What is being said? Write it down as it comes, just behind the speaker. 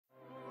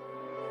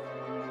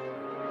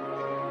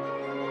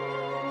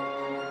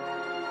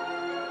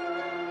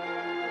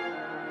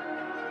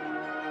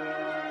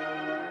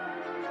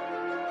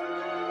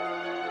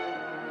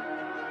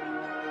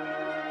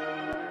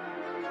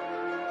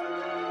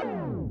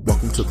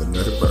Welcome to the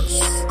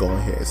Nerdiverse. Go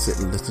ahead, sit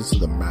and listen to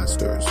the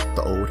masters,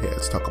 the old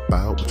heads, talk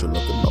about what you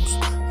love the most.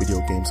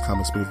 Video games,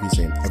 comics, movies,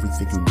 and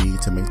everything you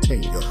need to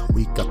maintain.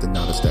 We got the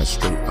knowledge that's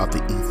straight out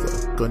the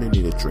ether. Gonna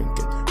need a drink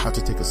and have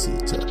to take a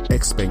seat to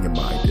expand your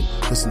mind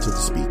and listen to the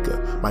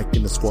speaker. Mike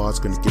and the squad's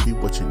gonna give you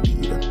what you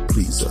need.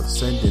 Please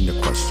send in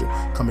a question,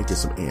 come and get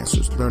some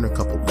answers, learn a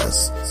couple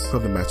lessons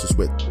from the masters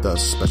with the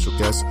special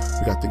guests.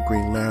 We got the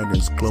Green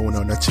Lanterns glowing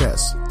on their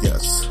chest.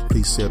 Yes,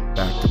 please sit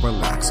back and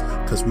relax,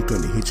 cause we're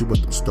gonna hit you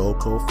with them stone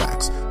cold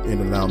facts.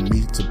 And allow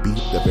me to be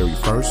the very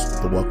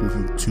first to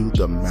welcome you to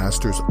the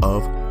masters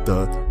of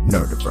the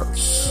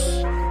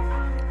Nerdiverse.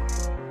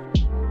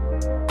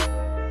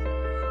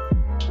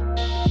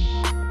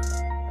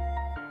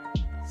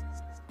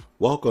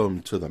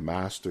 Welcome to the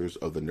Masters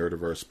of the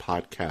Nerdiverse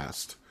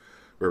podcast,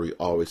 where we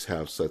always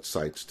have such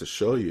sights to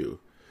show you.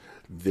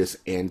 This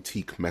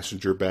antique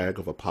messenger bag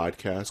of a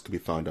podcast can be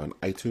found on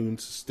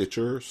iTunes,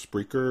 Stitcher,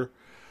 Spreaker,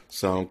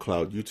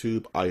 SoundCloud,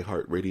 YouTube,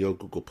 iHeartRadio,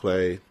 Google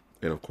Play,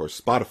 and of course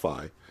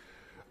Spotify.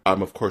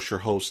 I'm of course your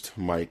host,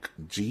 Mike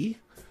G.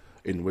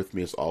 And with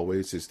me as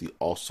always is the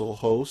also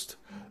host,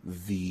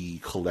 the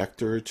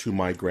collector to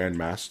my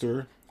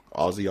grandmaster,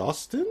 Ozzy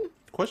Austin?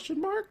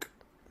 Question mark?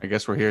 I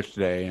guess we're here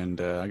today,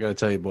 and I gotta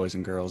tell you, boys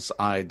and girls,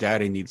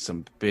 Daddy needs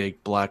some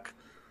big black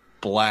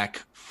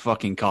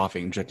fucking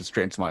coffee injected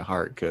straight into my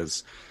heart,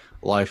 because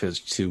life is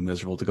too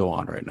miserable to go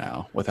on right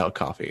now without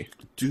coffee.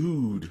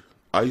 Dude,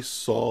 I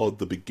saw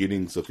the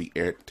beginnings of the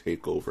ant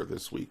takeover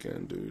this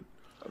weekend, dude.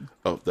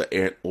 Of the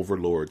ant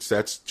overlords.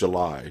 That's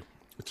July.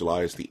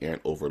 July is the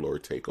ant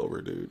overlord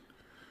takeover, dude.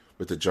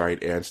 With the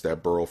giant ants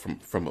that burrow from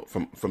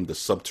the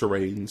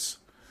subterranes.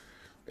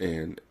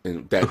 And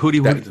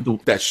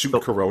that shoot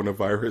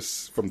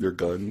coronavirus from their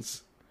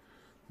guns,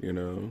 you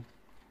know.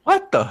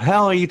 What the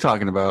hell are you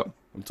talking about?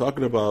 I'm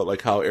talking about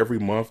like how every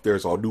month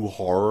there's a new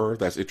horror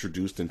that's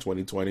introduced in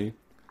 2020.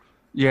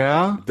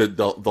 Yeah.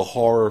 The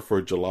horror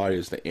for July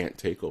is the ant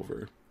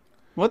takeover.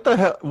 What the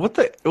hell? What's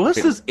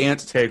this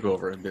ant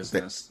takeover in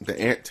business? The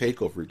ant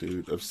takeover,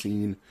 dude. I've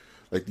seen,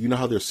 like, you know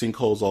how there's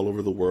sinkholes all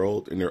over the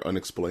world and they're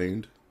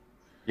unexplained.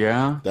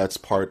 Yeah. That's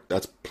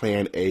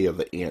plan A of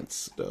the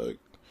ants, Doug.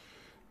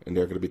 And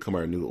they're going to become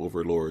our new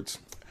overlords,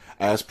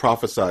 as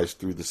prophesied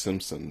through The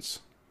Simpsons.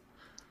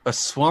 A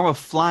swarm of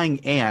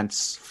flying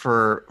ants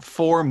for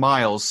 4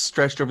 miles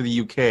stretched over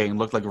the UK and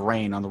looked like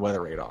rain on the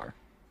weather radar.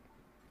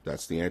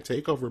 That's the ant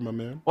takeover, my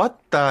man. What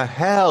the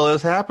hell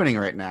is happening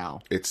right now?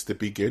 It's the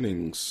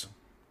beginnings.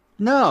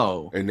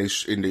 No. And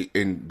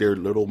their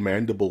little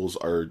mandibles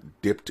are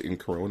dipped in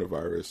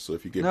coronavirus. So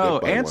if you get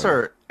bit by ants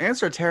one,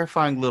 are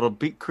terrifying little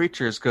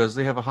creatures because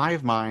they have a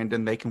hive mind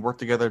and they can work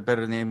together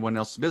better than anyone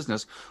else's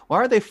business. Why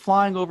are they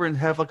flying over and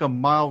have like a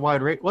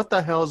mile-wide rate? What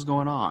the hell is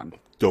going on?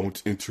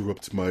 Don't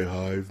interrupt my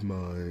hive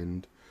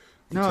mind.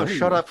 No,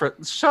 shut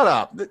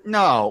up.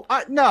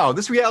 No,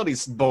 this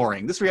reality's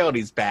boring. This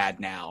reality's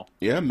bad now.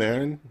 Yeah,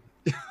 man.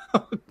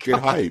 Get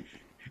hype.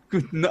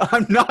 No,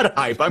 I'm not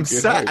hype. I'm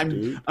sad.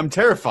 I'm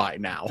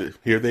terrified now.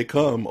 Here they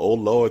come. Oh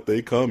Lord,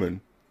 they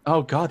coming.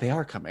 Oh God, they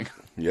are coming.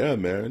 Yeah,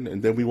 man.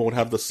 And then we won't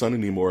have the sun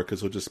anymore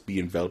because we'll just be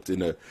enveloped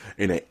in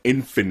an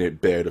infinite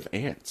bed of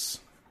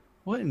ants.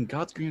 What in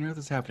God's green earth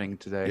is happening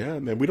today? Yeah,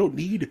 man. We don't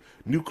need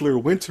nuclear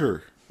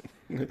winter.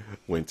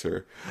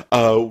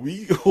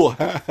 We will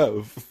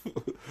have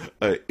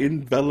an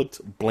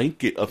enveloped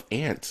blanket of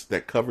ants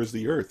that covers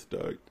the earth,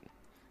 Doug.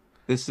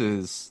 This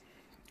is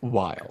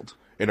wild.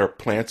 And our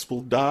plants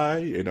will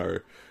die, and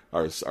our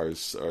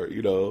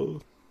you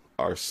know,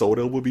 our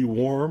soda will be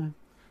warm.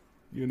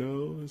 You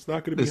know, it's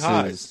not going to be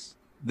hot.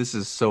 This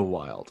is so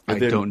wild. I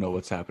don't know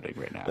what's happening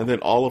right now. And then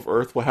all of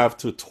Earth will have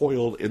to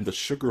toil in the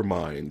sugar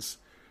mines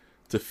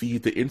to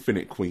feed the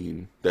Infinite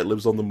Queen that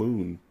lives on the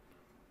moon.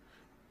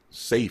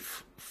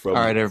 Safe from...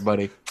 All right,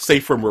 everybody.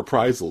 Safe from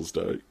reprisals,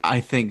 Doug.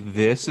 I think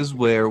this is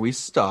where we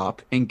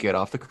stop and get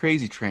off the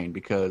crazy train,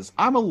 because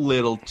I'm a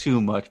little too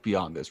much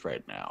beyond this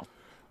right now.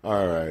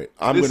 All right,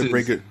 I'm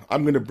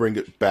going to bring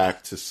it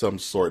back to some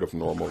sort of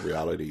normal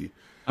reality.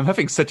 I'm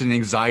having such an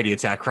anxiety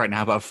attack right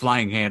now about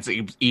flying ants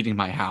eating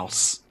my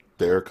house.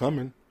 They're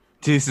coming.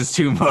 This is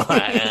too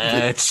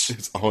much.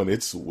 It's on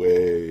its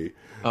way.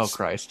 Oh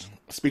Christ!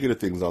 Speaking of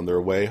things on their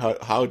way,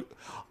 how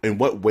in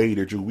what way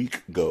did your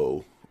week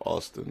go,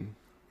 Austin?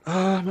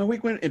 My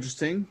week went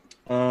interesting.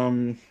 How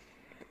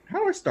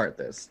do I start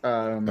this?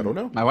 I don't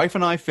know. My wife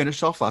and I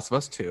finished off Last of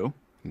Us 2.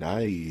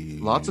 Nice.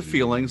 Lots of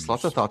feelings,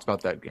 lots of thoughts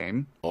about that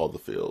game. All the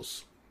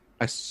feels.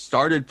 I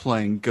started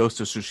playing Ghost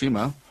of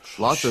Tsushima.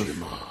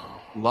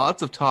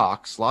 Lots of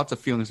talks, lots of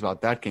feelings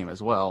about that game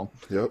as well.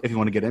 Yep. If you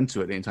want to get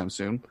into it anytime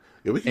soon.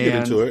 Yeah, we can get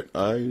into it.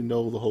 I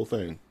know the whole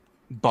thing.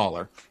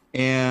 Baller.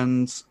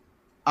 And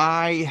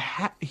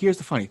here's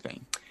the funny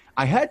thing.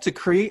 I had to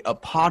create a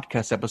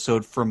podcast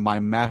episode for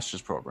my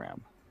master's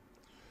program.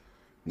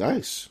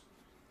 Nice.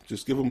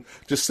 Just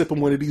sip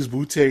them one of these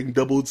Wu-Tang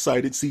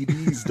double-sided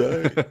CDs,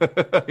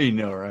 Doug. You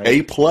know, right?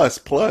 A++,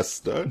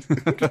 Doug.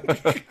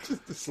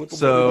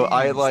 So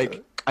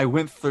I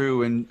went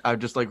through and I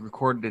just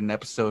recorded an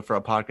episode for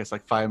a podcast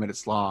 5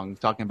 minutes long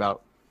talking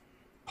about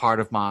part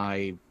of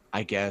my,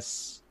 I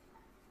guess,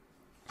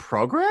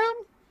 program.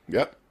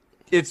 Yep.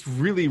 It's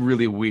really,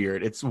 really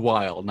weird. It's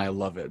wild, and I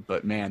love it.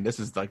 But man, this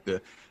is like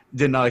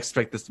did not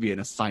expect this to be an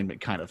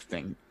assignment kind of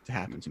thing to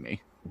happen to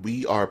me.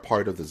 We are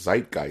part of the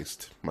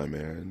zeitgeist, my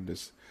man.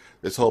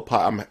 This whole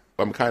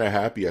I'm kind of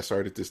happy I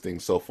started this thing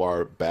so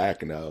far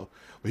back now.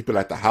 People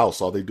at the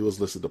house, all they do is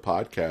listen to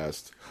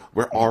podcasts.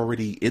 We're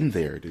already in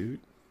there, dude.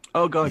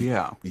 Oh God,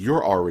 yeah.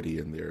 You're already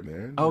in there,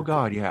 man. Oh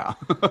God, yeah.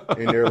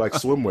 In there like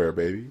swimwear,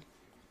 baby.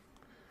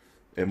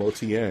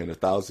 MOTN,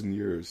 1,000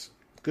 years.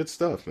 Good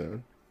stuff,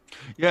 man.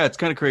 Yeah, it's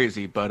kind of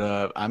crazy, but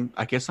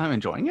I guess I'm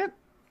enjoying it.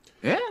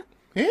 Yeah.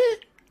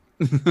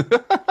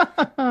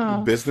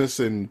 Business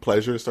and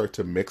pleasure start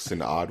to mix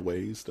in odd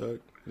ways, Doug.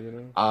 You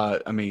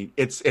know. I mean,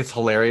 it's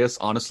hilarious.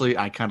 Honestly,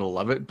 I kind of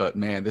love it, but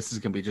man, this is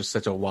gonna be just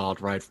such a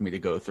wild ride for me to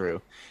go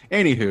through.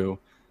 Anywho,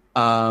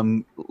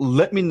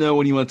 let me know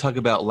when you want to talk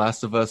about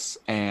Last of Us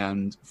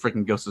and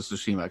freaking Ghost of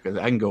Tsushima, because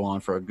I can go on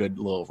for a good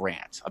little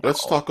rant.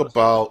 Let's talk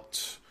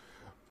about.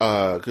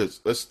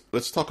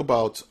 Let's talk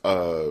about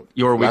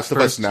your week Last of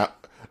first. Us now.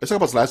 Let's talk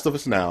about Last of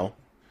Us now,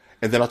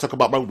 and then I'll talk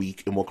about my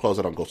week, and we'll close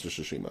it on Ghost of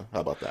Tsushima.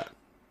 How about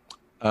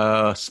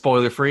that?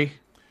 Spoiler free.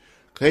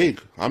 Hey,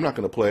 I'm not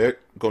gonna play it.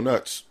 Go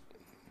nuts.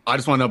 I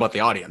just want to know about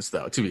the audience,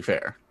 though. To be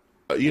fair,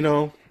 You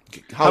know,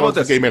 how long's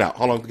the game been out?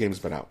 How long the game's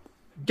been out?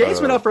 Game's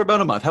been out for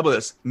about a month. How about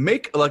this?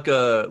 Make like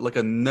a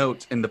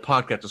note in the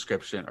podcast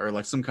description or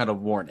like some kind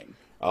of warning.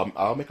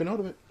 I'll make a note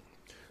of it.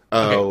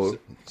 Okay,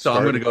 so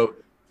I'm going to go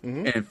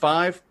in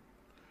 5,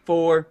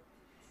 4,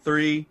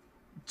 3,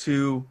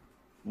 2,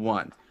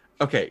 1.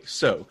 Okay,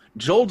 so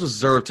Joel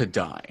deserved to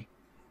die.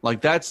 Like,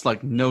 that's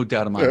like no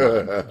doubt in my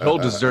mind. Joel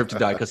deserved to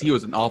die because he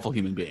was an awful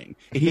human being.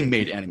 He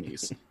made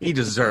enemies. He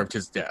deserved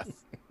his death.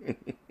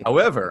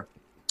 However,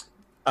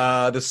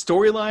 the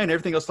storyline and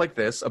everything else like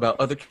this about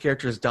other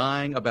characters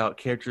dying, about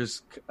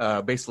characters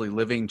basically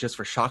living just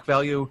for shock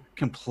value,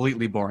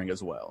 completely boring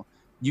as well.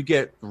 You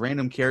get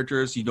random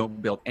characters you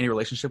don't build any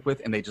relationship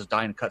with, and they just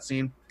die in a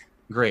cutscene.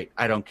 Great,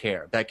 I don't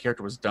care. That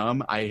character was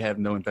dumb. I have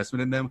no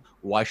investment in them.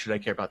 Why should I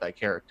care about that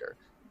character?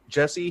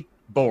 Jesse,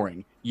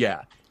 boring.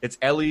 Yeah, it's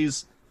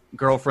Ellie's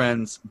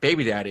girlfriend's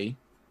baby daddy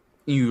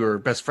you were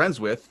best friends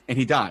with, and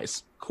he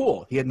dies.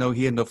 Cool. He had no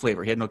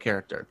flavor. He had no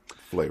character.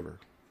 Flavor.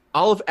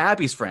 All of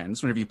Abby's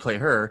friends, whenever you play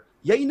her,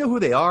 yeah, you know who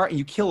they are, and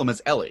you kill them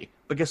as Ellie.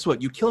 But guess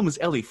what? You kill them as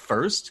Ellie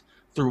first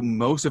through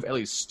most of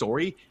Ellie's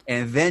story,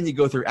 and then you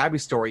go through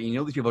Abby's story, and you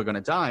know these people are going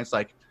to die. It's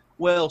like,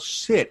 well,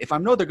 shit, if I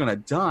know they're going to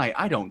die,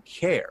 I don't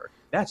care.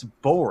 That's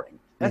boring.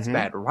 That's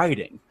bad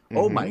writing.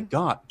 Oh my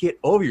God, get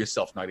over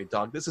yourself, Naughty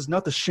Dog. This is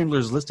not the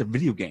Schindler's List of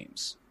video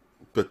games.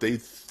 But they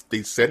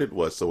said it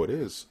was, so it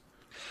is.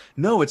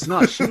 No, it's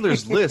not.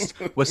 Schindler's List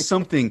was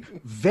something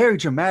very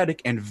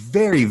dramatic and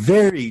very,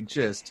 very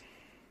just...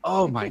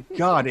 Oh my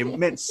God, it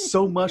meant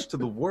so much to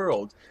the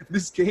world.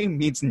 This game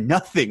means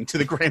nothing to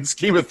the grand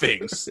scheme of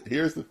things.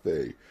 Here's the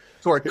thing.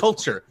 To our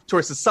culture, to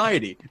our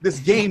society, this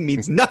game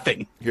means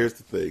nothing. Here's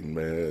the thing,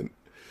 man.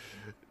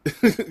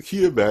 Can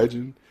you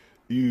imagine?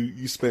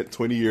 You spent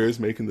 20 years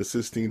making the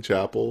Sistine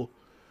Chapel,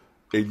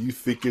 and you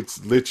think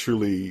it's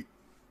literally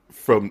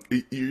from...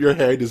 Your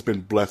hand has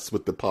been blessed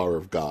with the power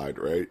of God,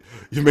 right?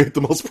 You made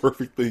the most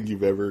perfect thing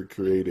you've ever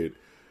created.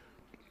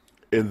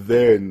 And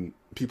then...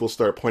 people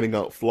start pointing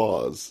out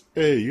flaws.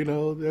 Hey, you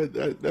know,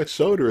 that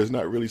shoulder is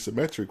not really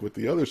symmetric with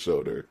the other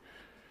shoulder.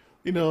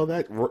 You know,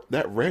 that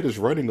red is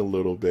running a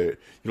little bit.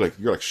 You're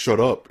like,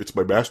 shut up. It's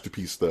my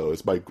masterpiece, though.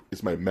 It's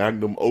my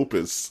magnum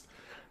opus.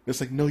 And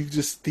it's like, no, you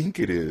just think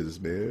it is,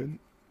 man.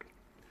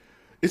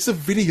 It's a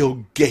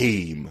video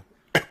game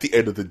at the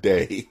end of the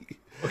day.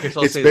 Okay,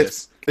 so I'll say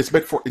this. It's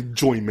meant for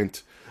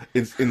enjoyment,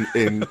 in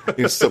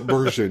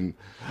subversion,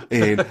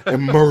 and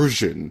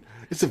immersion.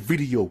 It's a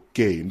video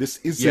game. This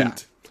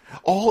isn't...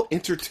 All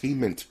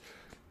entertainment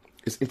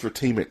is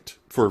entertainment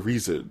for a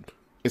reason.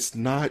 It's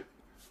not...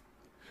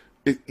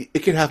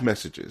 It can have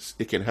messages.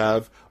 It can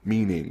have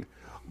meaning.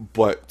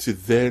 But to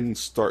then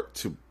start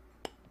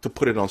to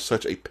put it on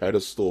such a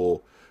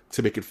pedestal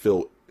to make it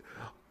feel,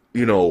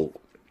 you know,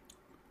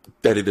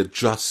 that it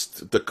adjusts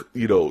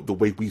the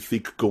way we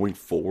think going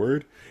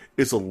forward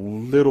is a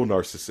little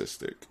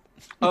narcissistic.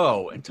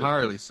 Oh,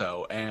 entirely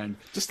so. And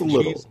just a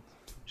little.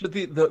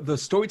 The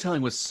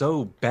storytelling was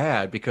so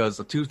bad because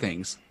of two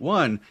things.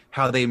 One,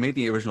 how they made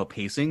the original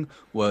pacing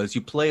was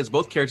you play as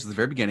both characters at the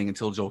very beginning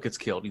until Joel gets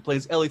killed. You play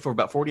as Ellie for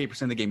about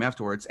 48% of the game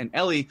afterwards, and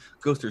Ellie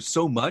goes through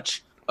so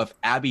much of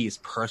Abby's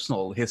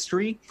personal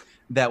history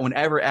that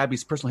whenever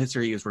Abby's personal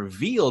history is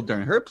revealed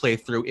during her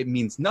playthrough, it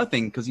means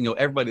nothing because, you know,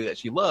 everybody that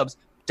she loves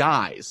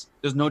dies.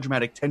 There's no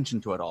dramatic tension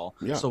to it all.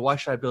 Yeah. So why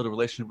should I build a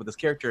relationship with this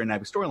character in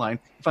Abby's storyline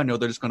if I know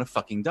they're just going to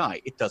fucking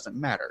die? It doesn't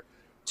matter.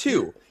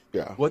 Two,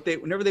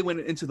 whenever they went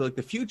into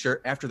the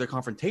future after their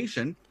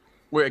confrontation,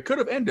 where it could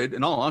have ended,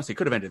 in all honesty, it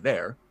could have ended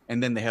there,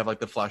 and then they have like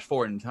the flash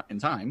forward in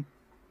time.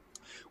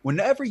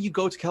 Whenever you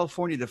go to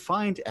California to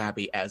find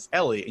Abby as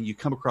Ellie and you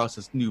come across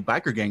this new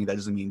biker gang that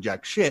doesn't mean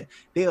jack shit,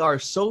 they are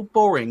so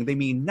boring. They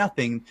mean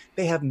nothing.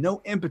 They have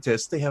no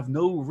impetus. They have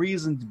no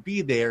reason to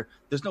be there.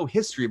 There's no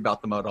history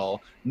about them at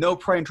all. No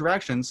prior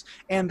interactions.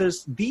 And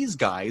there's these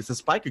guys,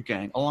 this biker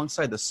gang,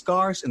 alongside the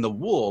Scars and the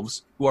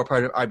Wolves, who are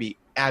part of Abby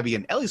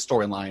and Ellie's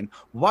storyline.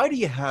 Why do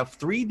you have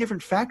 3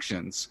 different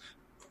factions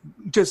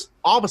just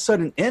all of a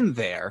sudden in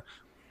there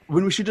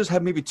when we should just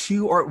have maybe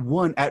 2 or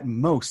 1 at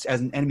most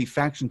as an enemy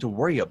faction to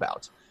worry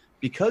about?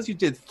 Because you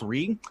did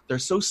 3, they're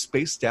so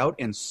spaced out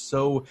and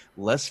so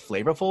less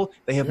flavorful,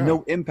 they have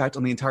no impact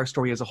on the entire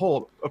story as a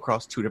whole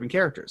across 2 different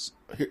characters.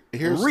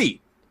 Here's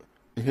 3.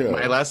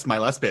 My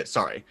last bit,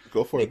 sorry.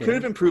 Go for it. They could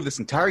have improved this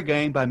entire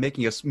game by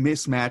making us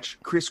mismatch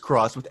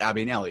crisscross with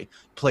Abby and Ellie.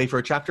 Play for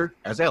a chapter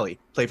as Ellie.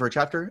 Play for a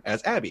chapter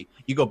as Abby.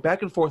 You go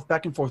back and forth,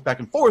 back and forth, back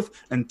and forth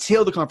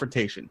until the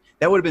confrontation.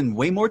 That would have been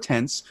way more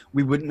tense.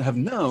 We wouldn't have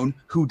known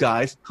who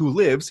dies, who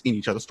lives in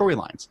each other's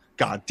storylines.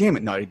 God damn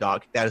it, Naughty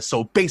Dog. That is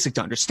so basic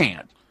to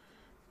understand.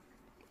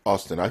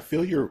 Austin, I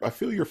feel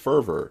your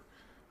fervor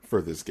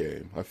for this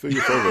game. I feel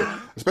your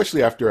fervor,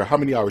 especially after how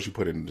many hours you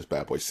put into this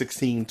bad boy?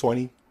 16,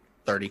 20?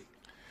 30.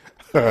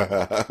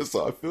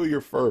 So I feel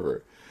your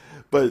fervor.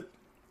 But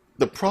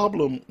the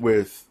problem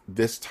with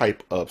this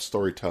type of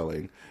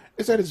storytelling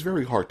is that it's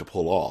very hard to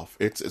pull off.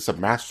 It's a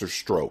master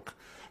stroke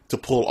to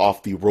pull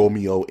off the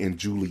Romeo and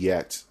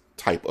Juliet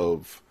type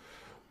of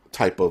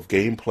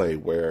gameplay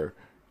where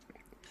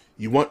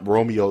you want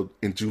Romeo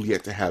and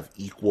Juliet to have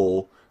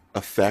equal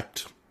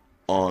effect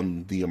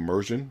on the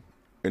immersion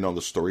and on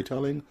the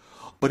storytelling.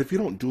 But if you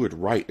don't do it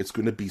right, it's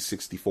going to be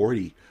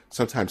 60-40,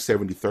 sometimes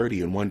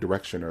 70-30 in one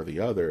direction or the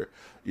other.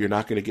 You're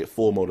not going to get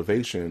full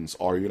motivations,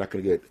 or you're not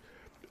going to get,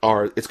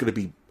 or it's going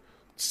to be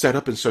set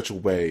up in such a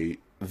way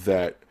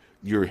that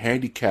you're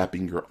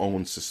handicapping your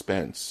own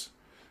suspense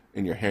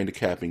and you're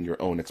handicapping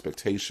your own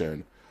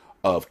expectation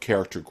of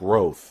character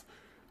growth.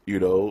 You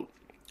know,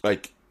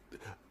 like,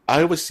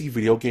 I always see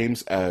video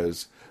games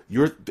as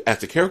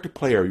the character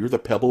player, you're the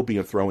pebble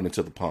being thrown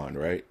into the pond,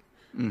 right?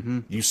 Mm-hmm.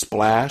 You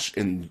splash,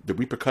 and the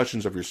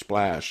repercussions of your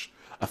splash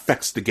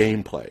affects the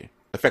gameplay,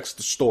 affects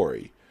the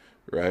story,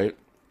 right?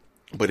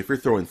 But if you're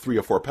throwing 3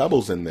 or 4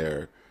 pebbles in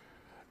there,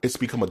 it's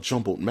become a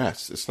jumbled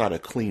mess. It's not a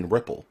clean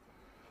ripple.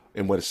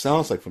 And what it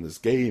sounds like from this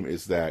game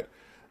is that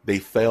they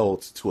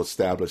failed to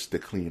establish the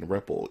clean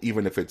ripple,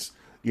 even if it's,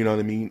 you know what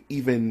I mean?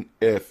 Even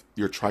if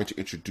you're trying to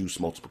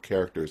introduce multiple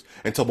characters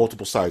and tell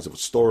multiple sides of a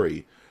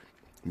story,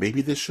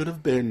 maybe this should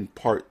have been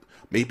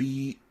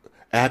maybe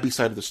Abby's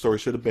side of the story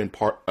should have been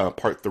part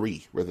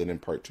 3 rather than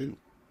part 2.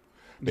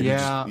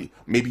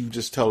 Maybe you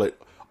just tell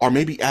it, or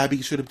maybe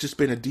Abby should have just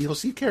been a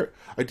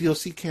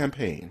DLC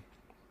campaign.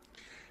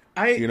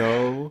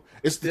 The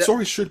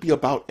story should be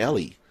about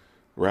Ellie,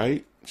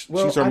 right?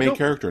 She's our main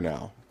character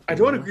now. I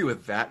don't agree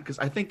with that, because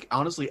I think,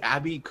 honestly,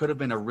 Abby could have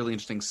been a really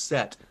interesting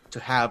set to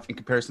have in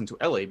comparison to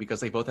Ellie, because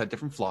they both had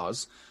different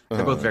flaws.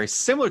 They're both very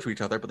similar to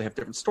each other, but they have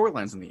different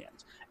storylines in the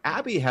end.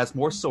 Abby has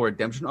more so a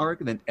redemption arc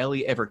than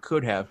Ellie ever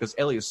could have, because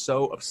Ellie is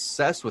so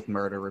obsessed with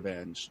murder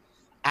revenge.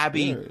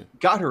 Abby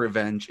got her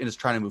revenge and is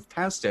trying to move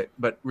past it,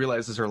 but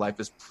realizes her life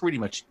is pretty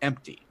much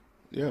empty.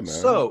 Yeah, man.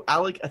 So,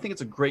 I think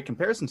it's a great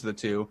comparison to the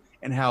two,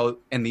 and how,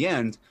 in the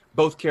end,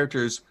 both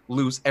characters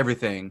lose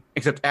everything,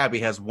 except Abby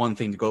has one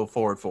thing to go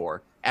forward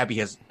for.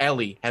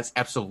 Ellie has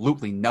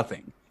absolutely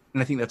nothing.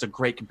 And I think that's a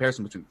great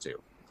comparison between the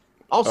two.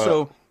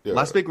 Also,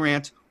 last big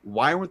rant,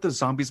 why weren't the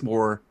zombies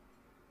more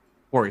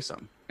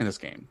worrisome in this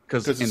game?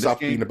 Because it stopped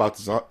being about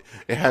the zombies.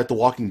 It had the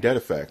Walking Dead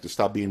effect. It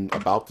stopped being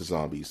about the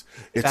zombies.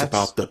 It's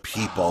about the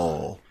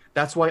people.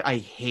 That's why I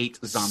hate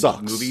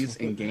zombie movies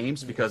and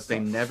games, because they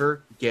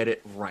never get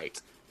it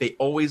right. They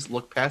always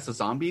look past the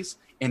zombies,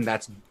 and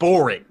that's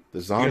boring.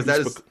 The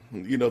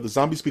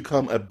zombies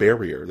become a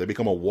barrier. They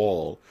become a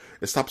wall.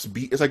 It stops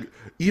it's like,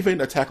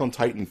 even Attack on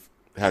Titan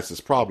has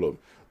this problem.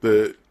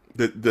 The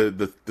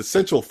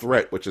central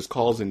threat, which is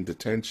causing the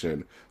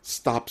tension,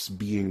 stops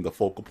being the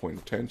focal point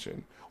of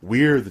tension.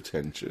 We're the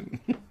tension.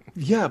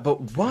 Yeah,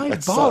 but why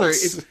bother?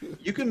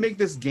 You can make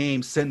this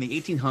game set in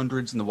the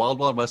 1800s in the wild,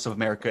 wild west of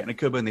America, and it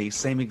could have been the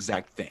same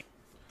exact thing.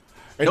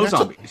 No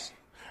zombies.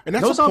 And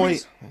that's the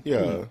point.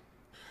 Yeah.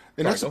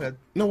 And go ahead.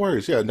 No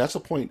worries. Yeah, and that's the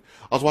point.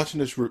 I was watching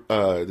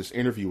this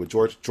interview with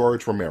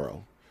George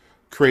Romero,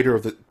 creator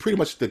of pretty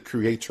much the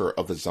creator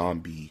of the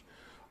zombie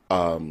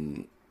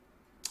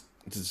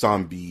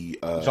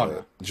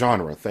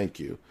genre. Thank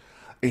you.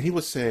 And he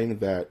was saying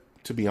that,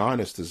 to be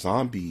honest, the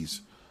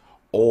zombies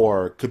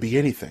could be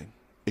anything.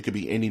 It could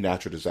be any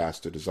natural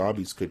disaster. The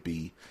zombies could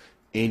be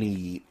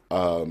any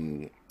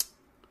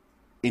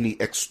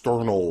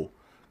external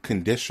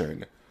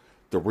condition.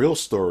 The real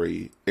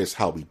story is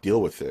how we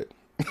deal with it.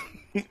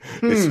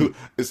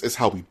 It's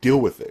how we deal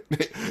with it.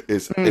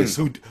 Is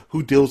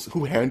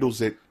who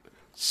handles it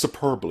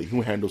superbly,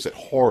 who handles it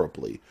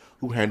horribly,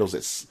 who handles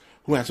it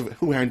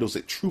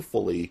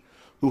truthfully,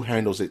 who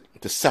handles it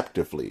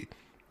deceptively.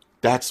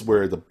 That's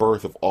where the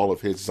birth of all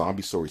of his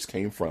zombie stories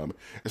came from.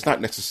 It's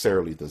not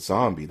necessarily the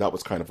zombie. That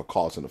was kind of a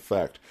cause and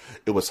effect.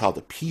 It was how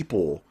the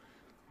people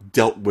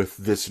dealt with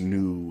this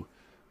new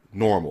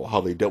normal,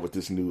 how they dealt with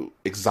this new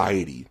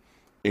anxiety,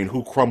 and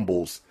who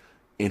crumbles,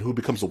 and who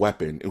becomes a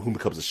weapon, and who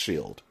becomes a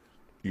shield.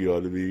 You know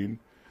what I mean?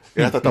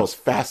 And I thought that was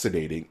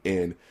fascinating.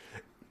 And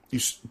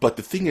but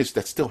the thing is,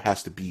 that still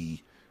has to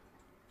be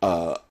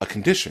a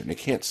condition. It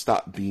can't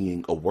stop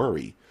being a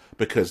worry,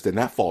 because then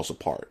that falls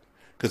apart.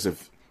 Because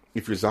if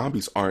your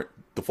zombies aren't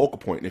the focal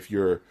point, if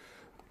your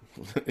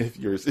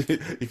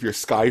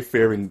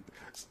skyfaring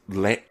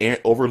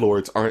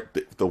overlords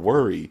aren't the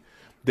worry,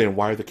 then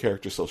why are the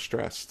characters so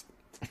stressed?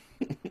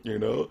 You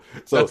know,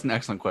 so that's an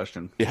excellent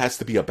question. It has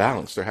to be a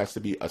balance. There has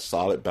to be a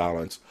solid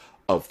balance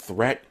of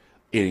threat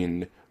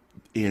in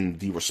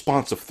the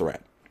response of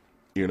threat.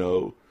 You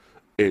know,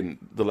 and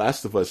The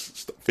Last of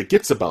Us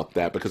forgets about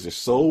that because they're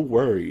so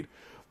worried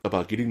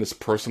about getting this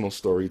personal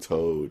story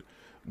told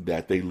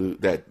that they lose.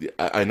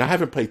 And I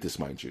haven't played this,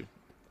 mind you,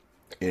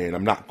 and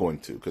I'm not going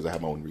to, because I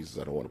have my own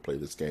reasons I don't want to play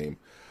this game.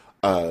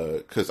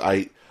 Because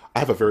I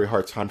have a very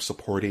hard time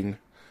supporting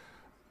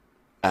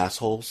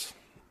assholes.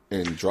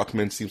 And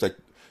Druckmann seems like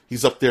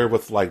he's up there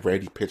with like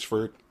Randy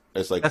Pitchford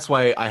as like that's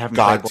why I haven't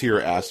god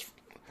tier ass.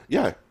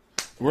 Yeah,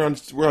 we're on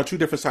two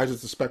different sides of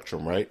the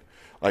spectrum, right?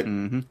 Like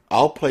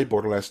I'll play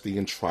Borderlands 3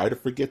 and try to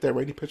forget that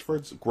Randy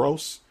Pitchford's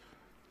gross,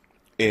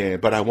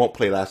 but I won't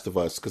play Last of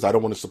Us because I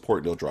don't want to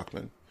support Neil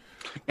Druckmann.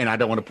 And I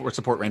don't want to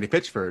support Randy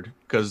Pitchford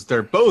because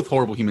they're both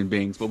horrible human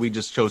beings, but we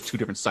just chose two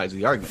different sides of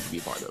the argument to be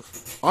a part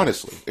of.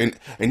 Honestly, and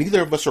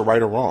neither of us are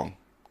right or wrong.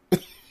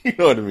 You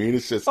know what I mean?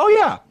 It's just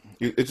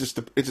It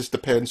just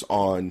depends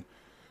on,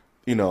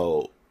 you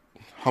know,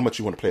 how much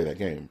you want to play that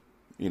game.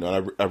 You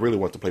know, I really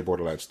want to play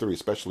Borderlands 3,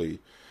 especially.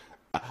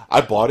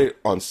 I bought it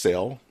on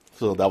sale,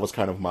 so that was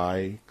kind of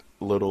my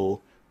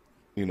little,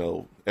 you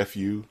know,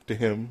 FU to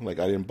him. Like,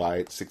 I didn't buy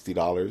it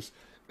 $60,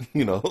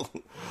 you know.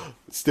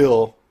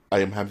 Still, I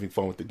am having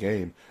fun with the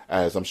game,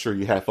 as I'm sure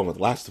you had fun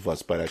with Last of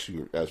Us, but as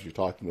you're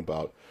talking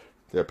about,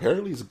 there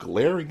apparently is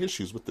glaring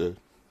issues with the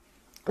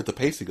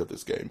pacing of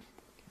this game.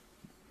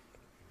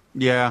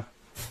 Yeah.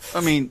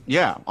 I mean,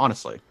 yeah,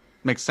 honestly.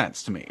 Makes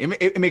sense to me.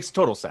 It makes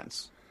total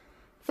sense.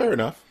 Fair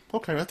enough.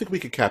 Okay, I think we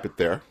could cap it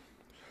there.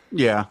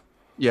 Yeah.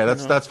 Yeah,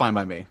 that's fine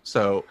by me.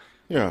 So,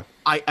 yeah.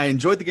 I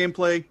enjoyed the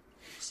gameplay.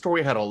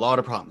 Story I had a lot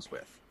of problems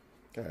with.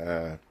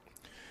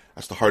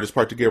 That's the hardest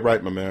part to get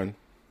right, my man.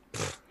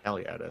 Hell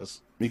yeah, it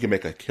is. You can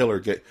make a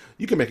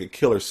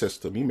killer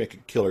system. You make a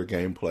killer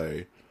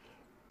gameplay,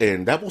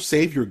 and that will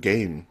save your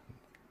game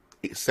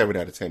 7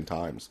 out of 10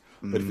 times.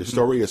 But if the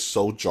story is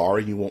so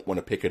jarring, you won't want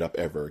to pick it up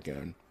ever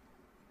again.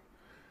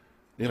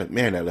 You're like,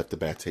 man, that left a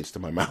bad taste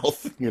in my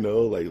mouth. You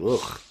know, like,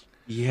 ugh.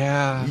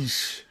 Yeah.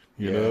 Yeesh,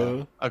 you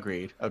know?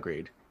 Agreed.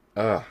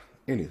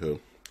 Anywho.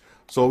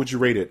 So what would you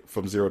rate it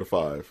from 0 to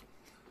 5?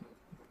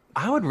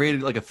 I would rate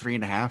it like a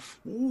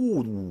 3.5.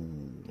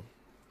 Ooh.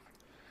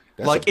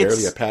 That's like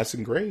barely a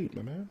passing grade,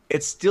 my man.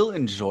 It's still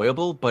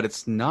enjoyable, but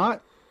it's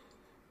not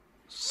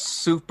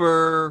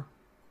super...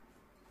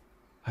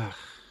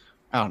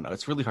 I don't know.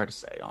 It's really hard to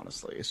say,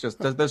 honestly. It's just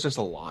there's just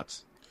a lot.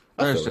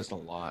 There's just a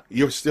lot.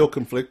 You're still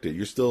conflicted.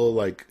 You're still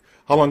like,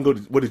 how long ago?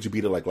 What did you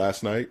beat it, like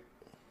last night?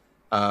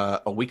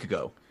 A week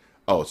ago.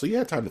 Oh, so you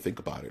had time to think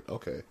about it.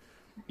 Okay.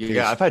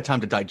 Yeah, I've had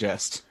time to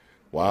digest.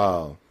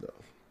 Wow.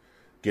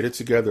 Get it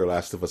together,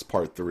 Last of Us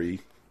Part 3.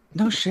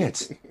 No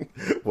shit.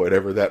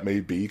 Whatever that may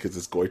be, because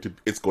it's going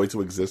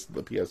to exist in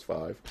the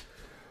PS5.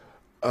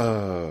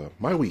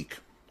 My week.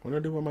 What did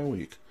I do with my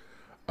week?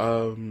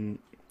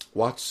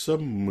 Watched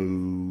some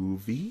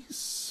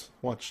movies.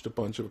 Watched a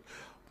bunch of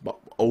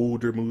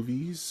older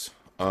movies.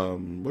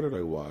 What did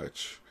I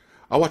watch?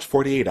 I watched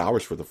 48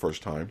 Hours for the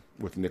first time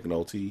with Nick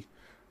Nolte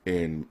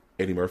and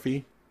Eddie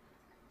Murphy.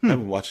 I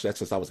haven't watched that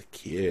since I was a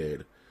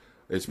kid.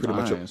 It's pretty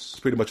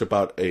much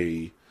about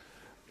a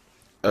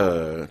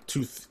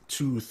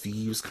two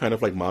thieves, kind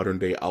of like modern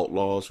day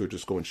outlaws who are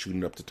just going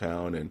shooting up to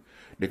town, and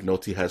Nick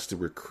Nolte has to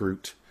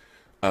recruit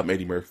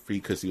Eddie Murphy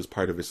because he was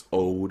part of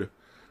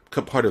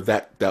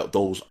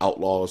those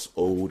outlaws'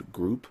 old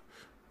group,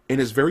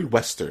 and it's very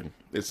Western.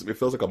 It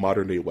feels like a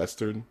modern day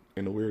Western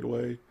in a weird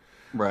way,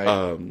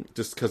 right?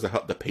 Just because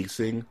of the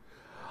pacing.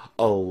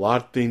 A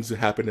lot of things that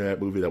happen in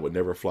that movie that would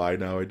never fly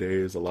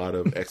nowadays. A lot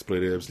of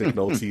expletives. Nick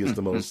Nolte is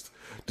the most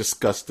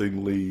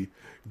disgustingly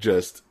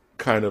just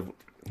kind of.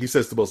 He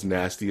says the most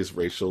nastiest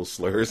racial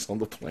slurs on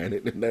the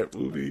planet in that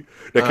movie.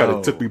 That kind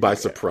of took me by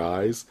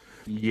surprise.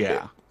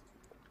 Yeah.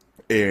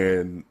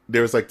 And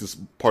there was like this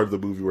part of the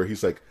movie where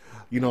he's like,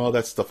 you know, all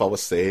that stuff I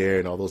was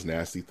saying, all those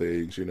nasty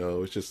things, you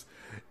know, it's just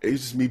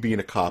me being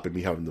a cop and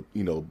me having to,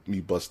 you know,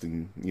 me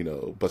busting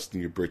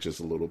your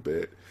britches a little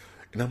bit.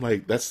 And I'm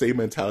like, that same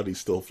mentality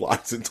still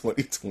flies in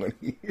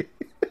 2020.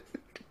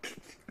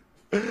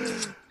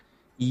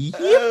 Yep.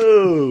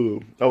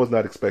 Oh, I was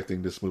not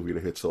expecting this movie to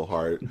hit so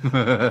hard.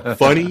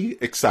 Funny,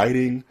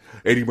 exciting.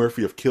 Eddie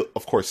Murphy, of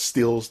course,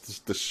 steals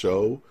the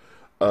show.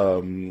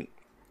 It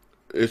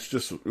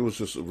was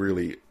just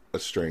really a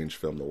strange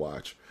film to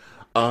watch.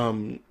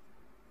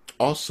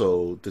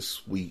 Also,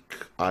 this week,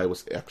 I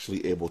was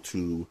actually able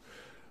to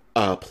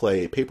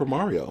play Paper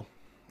Mario.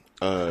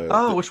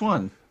 Which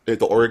one? The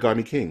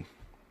Origami King,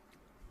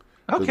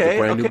 the Okay,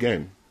 brand new okay.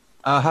 game.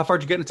 How far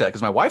did you get into that?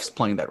 Because my wife's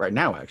playing that right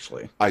now,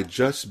 actually. I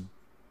just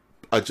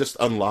I just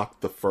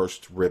unlocked the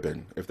first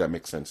ribbon, if that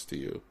makes sense to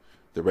you.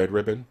 The red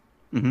ribbon.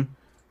 Hmm.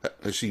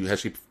 Has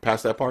she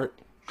passed that part?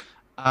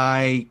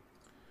 I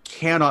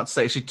cannot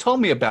say. She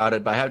told me about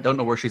it, but don't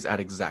know where she's at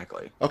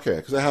exactly. Okay,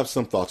 because I have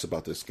some thoughts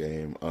about this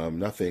game.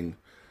 Nothing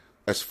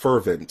as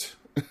fervent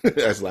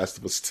as Last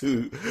of Us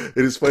 2.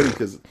 It is funny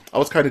because I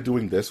was kind of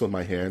doing this with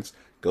my hands.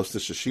 Ghost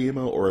of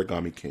Tsushima,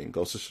 Origami King.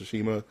 Ghost of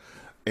Tsushima,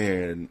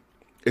 and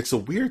it's a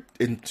weird,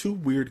 in two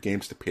weird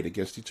games to pit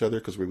against each other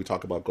because we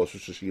talk about Ghost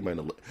of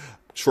Tsushima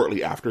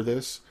shortly after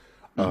this.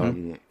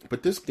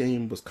 But this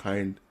game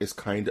is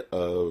kind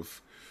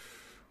of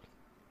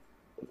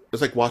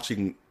it's like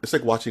watching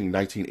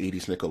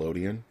 1980s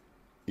Nickelodeon.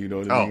 You know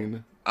what I Oh,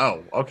 mean?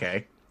 oh,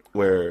 okay.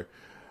 Where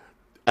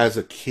as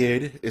a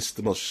kid, it's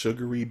the most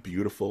sugary,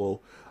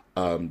 beautiful.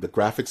 The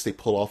graphics they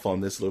pull off on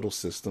this little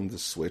system, the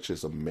Switch,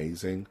 is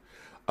amazing.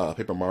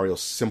 Paper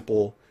Mario's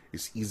simple.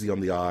 It's easy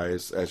on the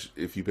eyes. As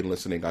if you've been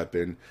listening, I've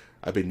been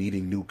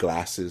needing new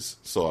glasses,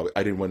 so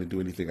I didn't want to do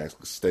anything as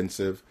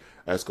extensive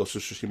as Ghost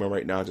of Tsushima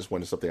right now. I just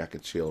wanted something I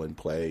could chill and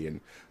play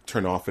and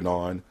turn off and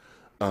on.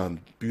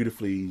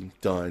 Beautifully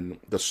done.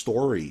 The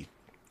story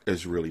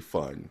is really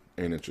fun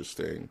and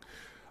interesting.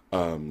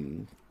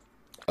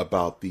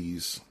 About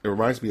these, it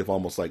reminds me of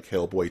almost like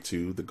Hellboy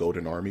 2, The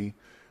Golden Army.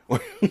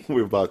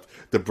 We're about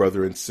the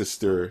brother and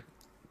sister,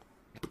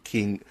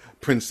 king,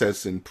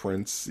 princess, and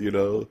prince.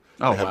 Oh,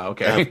 wow,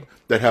 okay.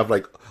 That have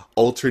like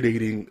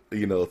alternating,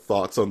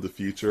 thoughts on the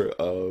future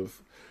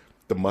of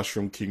the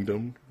Mushroom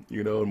Kingdom.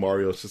 And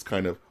Mario's just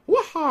kind of,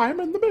 well, I'm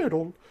in the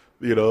middle.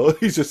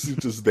 He's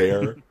just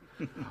there.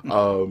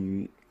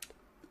 The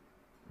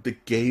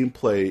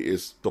gameplay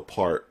is the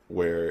part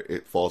where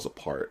it falls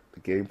apart.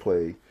 The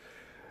gameplay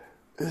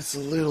is a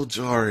little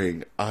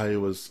jarring. I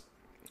was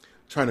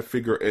trying to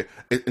figure it.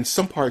 In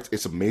some parts,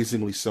 it's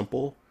amazingly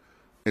simple.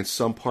 In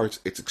some parts,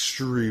 it's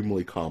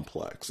extremely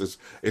complex.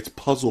 It's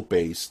puzzle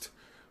based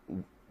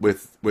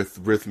with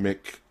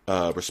rhythmic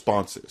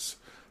responses.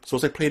 So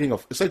it's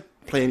like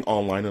playing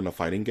online in a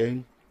fighting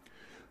game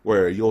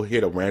where you'll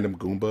hit a random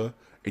Goomba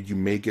and you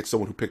may get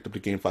someone who picked up the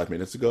game 5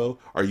 minutes ago,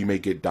 or you may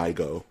get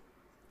Daigo,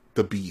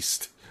 the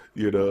beast.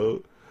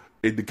 In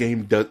the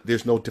game,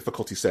 there's no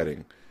difficulty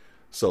setting.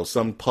 So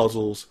some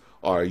puzzles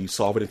are you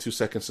solve it in 2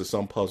 seconds, and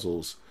some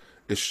puzzles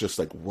it's just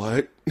like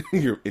what?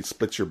 It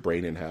splits your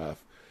brain in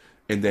half,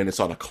 and then it's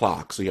on a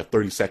clock, so you have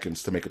 30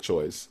 seconds to make a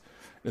choice.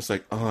 And it's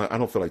like I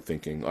don't feel like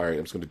thinking. All right,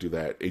 I'm just going to do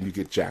that, and you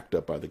get jacked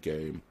up by the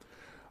game.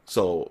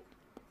 So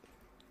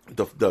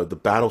the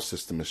battle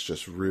system is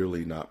just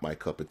really not my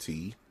cup of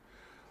tea,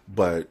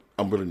 but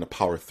I'm willing to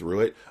power through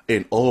it.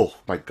 And oh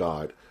my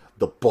god,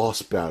 the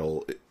boss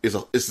battle is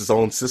its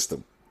own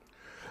system.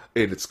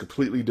 And it's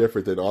completely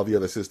different than all the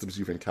other systems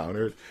you've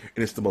encountered.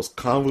 And it's the most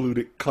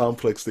convoluted,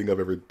 complex thing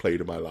I've ever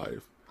played in my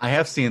life. I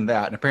have seen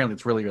that, and apparently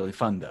it's really, really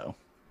fun, though.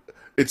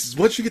 It's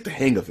once you get the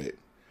hang of it.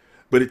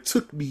 But it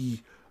took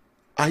me...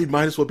 I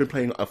might as well have been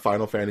playing a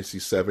Final Fantasy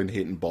VII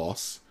hidden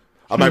boss.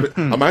 I might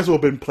as well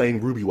have been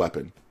playing Ruby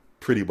Weapon,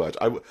 pretty much.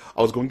 I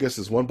was going against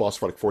this one boss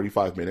for like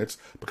 45 minutes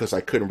because I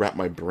couldn't wrap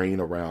my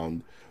brain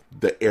around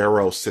the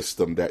arrow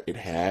system that it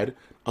had.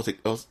 I was like,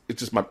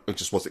 it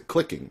just wasn't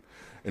clicking.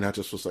 And I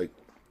just was like,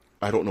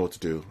 I don't know what to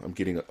do.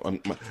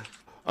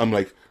 I'm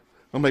like,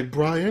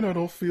 Brian, I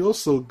don't feel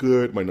so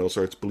good. My nose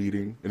starts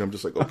bleeding, and I'm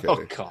just like, okay.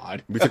 Oh,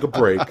 God. Let me take a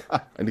break.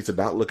 I need to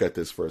not look at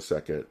this for a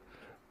second.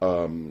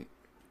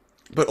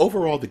 But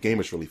overall, the game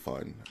is really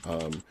fun.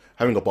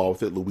 Having a ball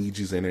with it.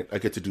 Luigi's in it. I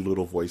get to do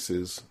little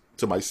voices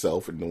to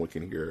myself, and no one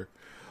can hear.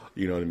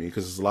 You know what I mean?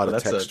 Because there's a lot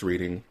of text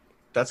reading.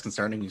 That's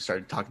concerning. You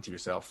started talking to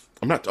yourself.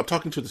 I'm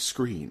talking to the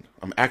screen.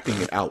 I'm acting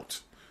it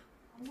out,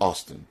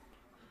 Austin.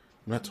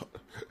 I'm not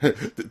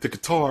the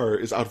guitar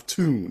is out of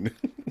tune.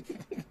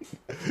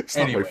 It's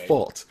not my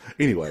fault.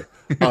 Anyway,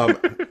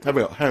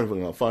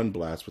 having a fun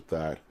blast with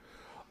that.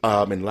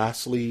 And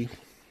lastly,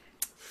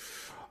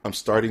 I'm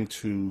starting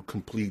to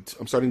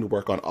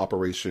work on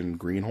Operation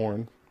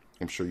Greenhorn.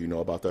 I'm sure you know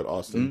about that,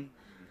 Austin.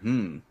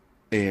 Mm-hmm.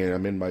 And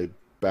I'm in my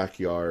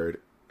backyard,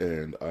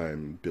 and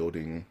I'm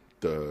building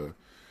the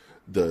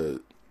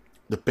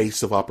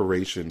base of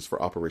operations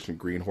for Operation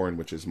Greenhorn,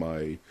 which is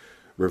my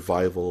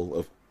revival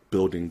of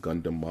building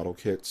Gundam model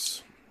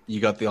kits. You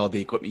got all the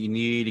equipment you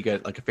need. You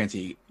got like a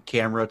fancy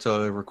camera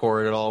to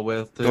record it all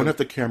with. Don't have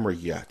the camera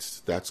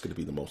yet. That's going to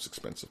be the most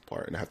expensive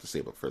part, and I have to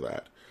save up for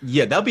that.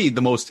 Yeah, that'll be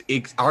the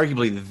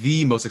arguably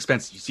the most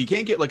expensive. So you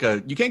can't get like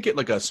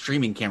a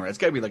streaming camera. It's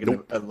got to be like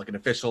an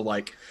official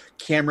like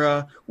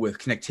camera with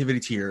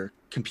connectivity to your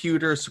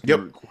computer, so you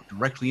can record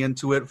directly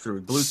into it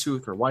through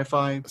Bluetooth or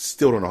Wi-Fi.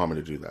 Still don't know how I'm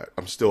going to do that.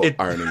 I'm still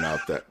ironing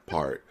out that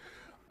part.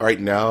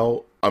 Right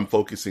now, I'm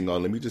focusing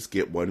on let me just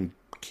get one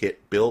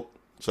kit built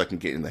so I can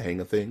get in the hang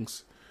of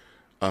things.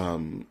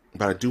 But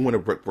I do want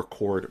to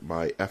record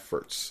my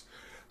efforts,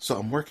 so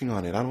I'm working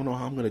on it. I don't know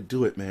how I'm going to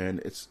do it, man.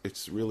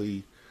 It's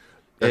really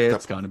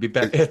it's going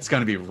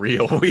to be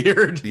real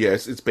weird.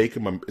 Yes, it's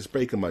baking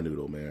my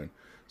noodle, man.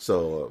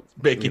 So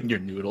Bacon your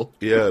noodle.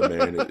 yeah,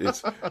 man,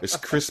 it's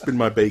crisping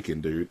my bacon,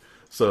 dude.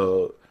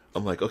 So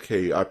I'm like,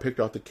 okay, I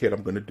picked out the kit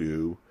I'm gonna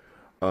do.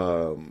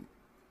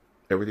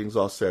 Everything's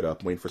all set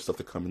up, waiting for stuff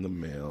to come in the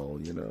mail,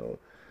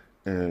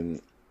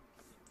 and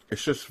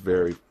it's just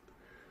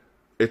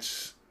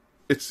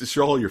it's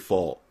all your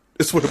fault.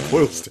 It's what it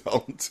boils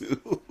down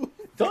to.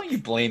 Don't you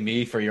blame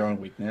me for your own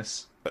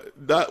weakness?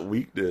 Not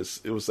weakness.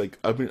 It was like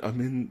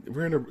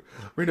we're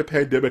in a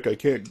pandemic. I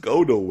can't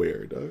go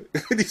nowhere. Dog.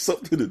 I need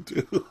something to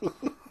do.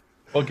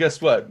 Well,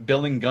 guess what?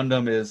 Building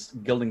Gundam is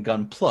Building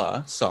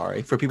Gunpla.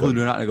 Sorry, for people who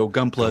do not know,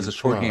 Gunpla is a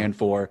shorthand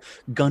for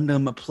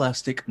Gundam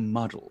plastic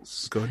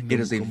models.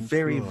 It is a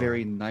very,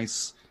 very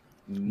nice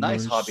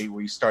hobby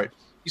where you start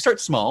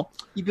small.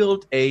 You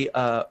build a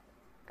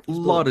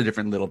lot of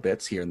different little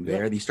bits here and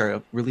there. Yep. You start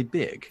up really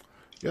big.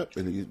 Yep,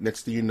 and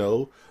next thing you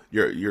know,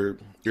 you're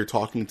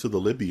talking to the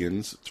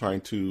Libyans,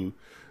 trying to,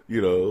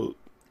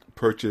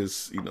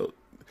 purchase,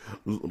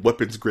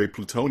 weapons grade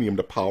plutonium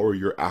to power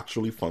your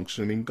actually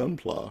functioning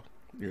gunpla,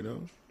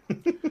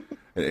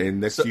 and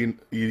next thing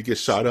you get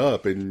shot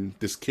up, and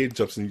this kid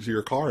jumps into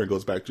your car and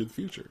goes back to the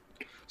future.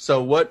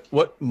 So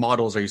what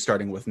models are you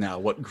starting with now?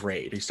 What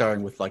grade? Are you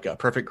starting with like a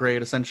perfect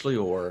grade essentially,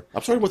 or?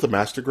 I'm starting with a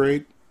master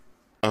grade.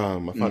 I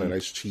found a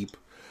nice cheap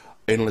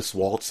Endless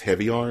Waltz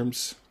heavy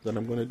arms that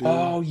I'm going to do.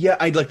 Oh yeah,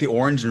 I'd like the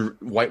orange and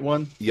white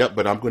one. Yep,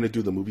 but I'm going to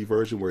do the movie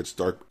version where it's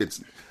dark.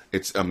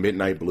 It's a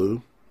midnight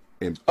blue.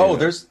 And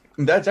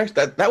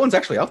that one's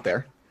actually out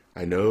there.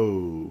 I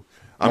know.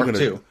 Mark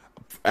II.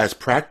 As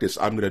practice,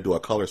 I'm going to do a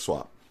color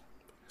swap.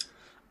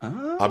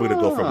 I'm going to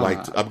go from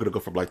light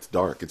to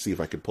dark and see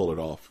if I can pull it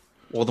off.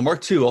 Well, the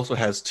Mark II also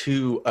has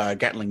two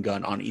Gatling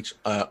gun on each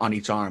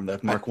arm. The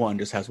Mark I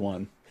just has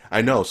one.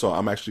 I know, so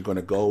I'm actually going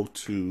to go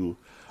to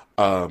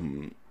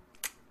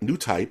New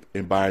Type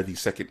and buy the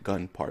second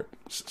gun part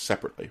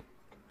separately.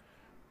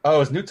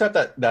 Oh, is New Type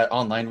that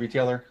online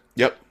retailer?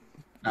 Yep.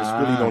 It's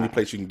really the only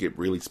place you can get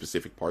really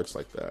specific parts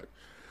like that.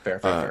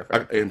 Fair.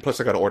 And plus,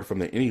 I got to order from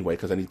there anyway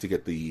because I need to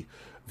get the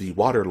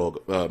water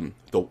logo,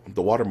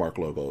 the watermark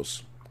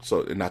logos,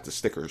 and not the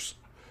stickers.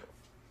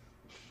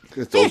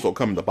 Because those will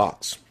come in the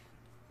box.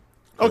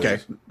 Okay,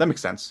 that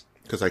makes sense.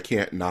 Because I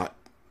can't not,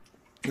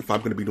 if I'm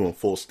going to be doing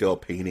full scale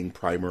painting,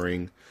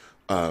 primering,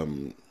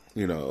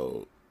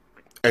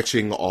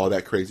 etching, all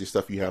that crazy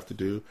stuff you have to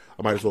do,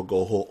 I might as well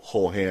go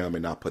whole ham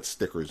and not put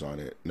stickers on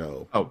it.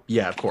 No. Oh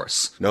yeah, of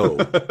course. No,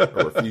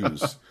 I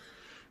refuse.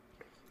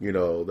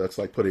 That's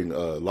like putting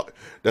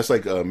that's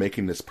like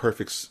making this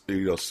perfect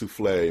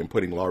souffle and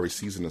putting Lowry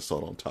seasoning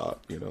salt on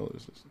top.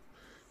 It's just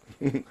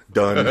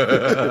done.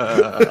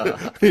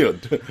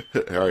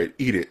 All right,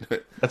 eat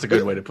it. That's a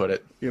good way to put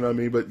it. You know what I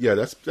mean? But yeah,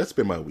 that's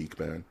been my week,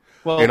 man.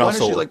 Well, and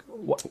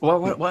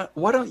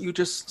why don't you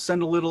just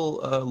send a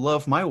little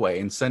love my way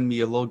and send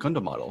me a little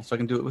Gundam model so I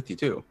can do it with you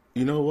too?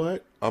 You know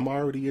what? I'm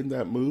already in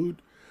that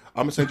mood.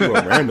 I'm gonna send you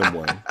a random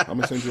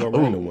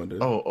one. Dude.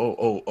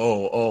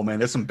 Oh, man,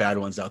 there's some bad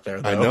ones out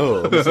there, though. I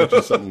know. I'm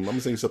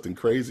gonna send you something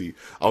crazy.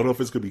 I don't know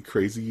if it's gonna be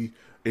crazy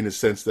in the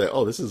sense that,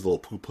 this is a little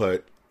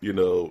poop-hut,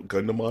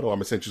 Gundam model. I'm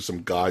gonna send you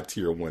some god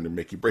tier one and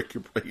make you break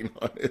your brain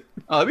on it.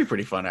 Oh, that'd be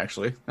pretty fun,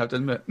 actually. I have to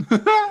admit.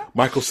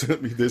 Michael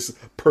sent me this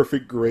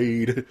perfect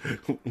grade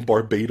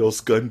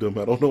Barbados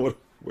Gundam. I don't know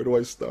where do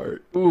I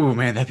start? Ooh,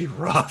 man, that'd be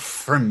rough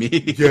for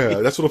me. Yeah,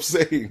 that's what I'm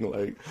saying.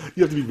 Like,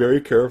 you have to be very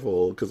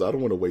careful because I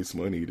don't want to waste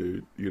money,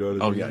 dude. You know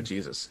what I mean? Oh yeah,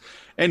 Jesus.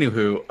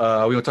 Anywho,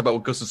 we want to talk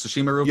about Ghost of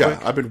Tsushima real quick?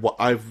 Yeah,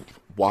 I've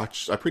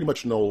watched. I pretty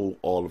much know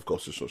all of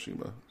Ghost of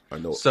Tsushima. I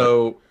know.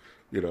 So,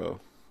 we don't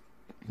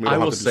I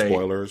will have to do say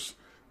spoilers.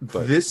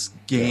 But, this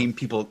game,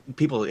 people,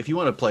 if you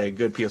want to play a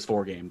good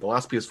PS4 game, the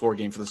last PS4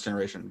 game for this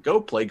generation,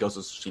 go play Ghost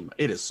of Tsushima.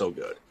 It is so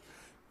good.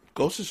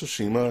 Ghost of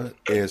Tsushima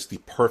is the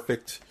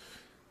perfect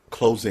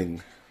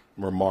closing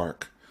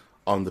remark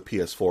on the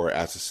PS4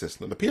 as a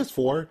system. The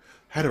PS4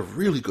 had a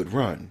really good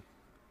run.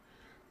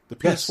 The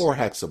PS4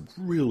 had some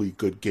really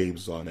good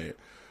games on it.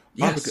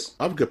 Yes.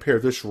 I would compare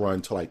this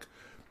run to like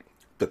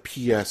the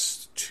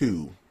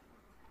PS2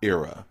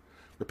 era.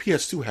 The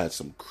PS2 had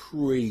some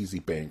crazy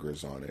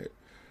bangers on it.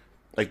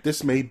 Like,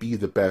 this may be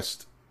the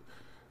best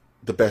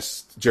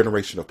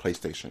generation of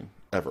PlayStation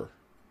ever.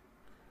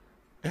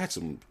 It had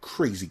some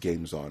crazy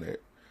games on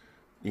it.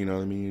 You know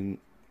what I mean?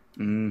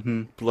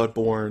 Mm-hmm.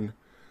 Bloodborne,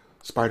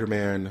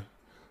 Spider-Man,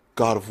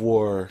 God of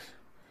War.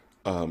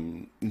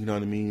 You know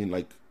what I mean?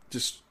 Like,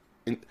 just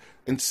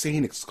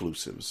insane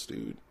exclusives,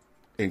 dude.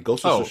 And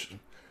Ghost of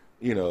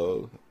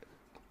Tsushima,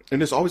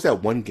 and there's always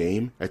that one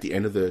game at the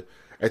end of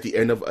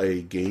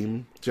a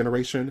game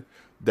generation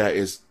that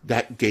is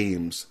that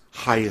game's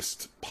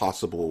highest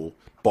possible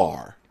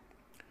bar.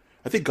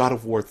 I think God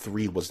of War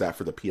 3 was that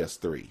for the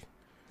PS3.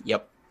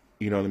 Yep.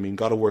 You know what I mean?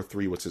 God of War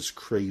 3 was this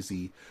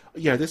crazy.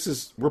 Yeah,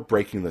 we're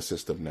breaking the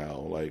system now.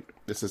 Like,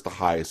 this is the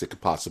highest it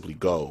could possibly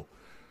go.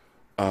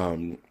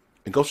 And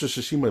Ghost of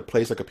Tsushima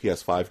plays like a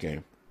PS5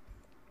 game.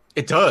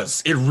 It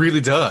does. It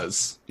really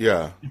does.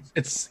 Yeah.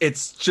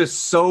 It's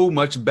just so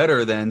much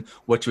better than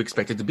what you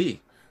expect it to be.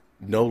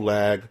 No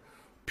lag,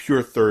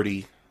 pure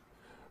 30.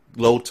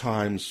 Load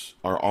times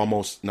are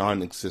almost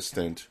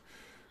non-existent.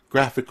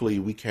 Graphically,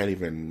 we can't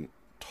even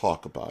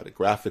talk about it.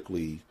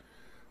 Graphically,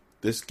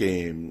 this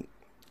game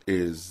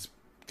is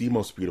the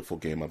most beautiful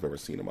game I've ever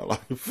seen in my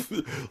life.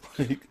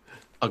 like,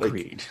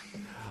 Agreed.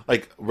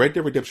 like Red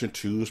Dead Redemption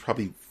 2 is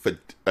probably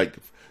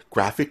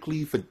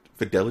graphically,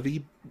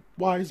 fidelity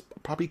wise,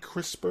 probably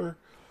crisper.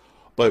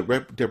 But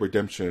Red Dead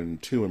Redemption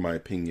 2, in my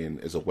opinion,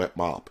 is a wet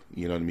mop.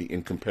 You know what I mean?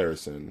 In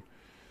comparison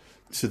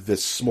to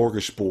this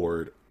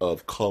smorgasbord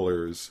of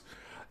colors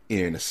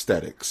and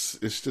aesthetics,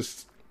 it's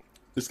just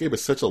this game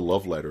is such a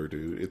love letter,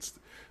 dude. It's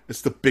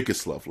the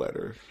biggest love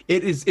letter.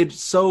 It is. It's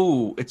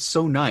so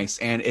nice,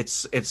 and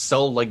it's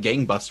so like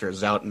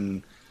gangbusters out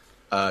in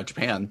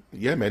Japan.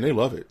 Yeah, man, they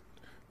love it.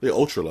 They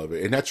ultra love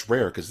it, and that's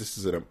rare because this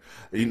is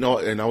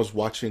And I was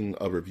watching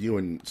a review,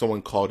 and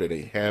someone called it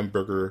a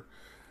hamburger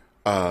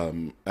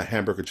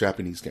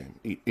Japanese game.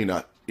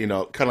 Kind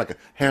of like a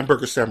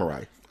hamburger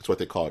samurai. That's what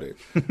they called it,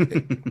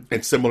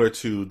 and similar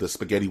to the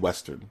spaghetti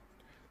western.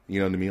 You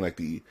know what I mean? Like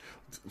the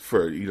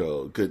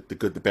good,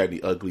 the bad,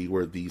 the ugly,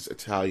 were these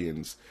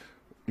Italians,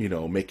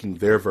 making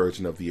their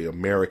version of the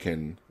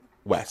American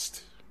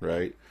West,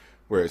 right?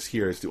 Whereas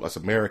here, it's us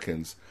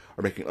Americans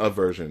are making a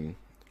version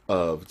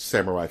of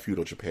samurai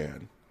feudal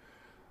Japan,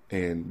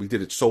 and we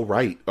did it so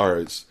right.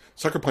 Or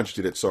Sucker Punch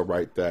did it so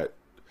right that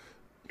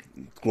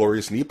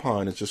Glorious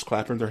Nippon is just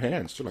clapping their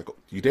hands. They're like,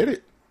 "You did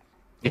it!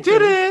 You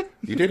did it!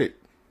 You did it!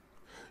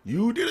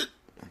 You did it!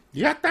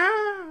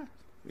 Yatta!"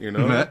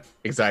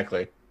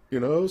 Exactly.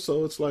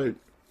 So it's like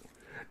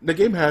the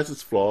game has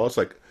its flaws.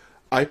 Like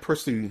I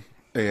personally,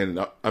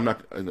 and I'm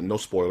not, no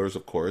spoilers,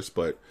 of course,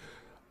 but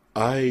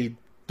I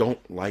don't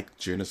like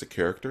Jin as a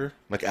character.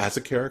 Like as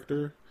a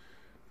character,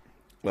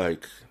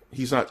 like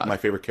he's not my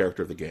favorite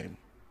character of the game.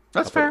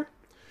 That's fair.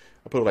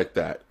 I put it like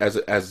that. As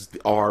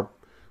our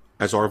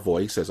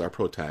voice, as our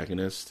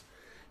protagonist,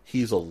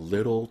 he's a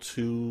little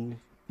too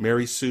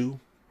Mary Sue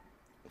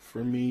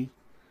for me.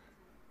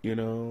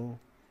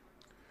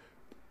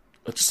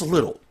 Just a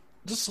little.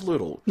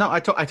 No, I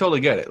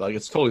totally get it. Like,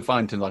 it's totally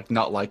fine to like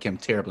not like him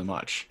terribly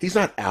much. He's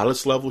not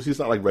Alice levels. He's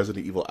not like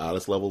Resident Evil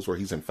Alice levels where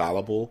he's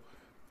infallible.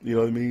 You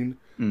know what I mean?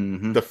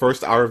 Mm-hmm. The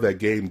first hour of that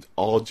game,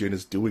 all Jin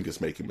is doing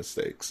is making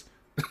mistakes.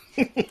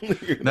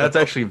 That's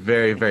actually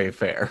very, very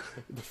fair.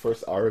 The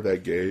first hour of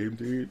that game,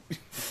 dude,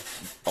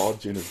 all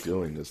Jin is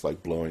doing is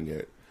like blowing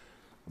it.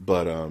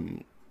 But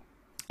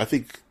I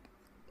think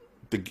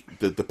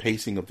the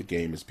pacing of the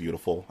game is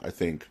beautiful. I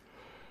think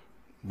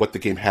what the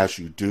game has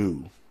you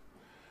do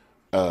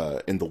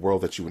in the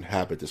world that you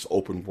inhabit, this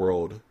open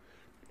world,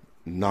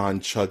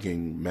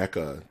 non-chugging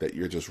mecha that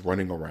you're just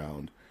running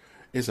around,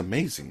 is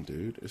amazing,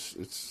 dude.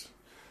 It's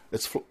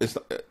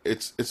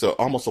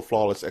almost a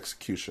flawless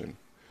execution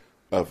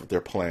of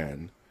their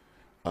plan.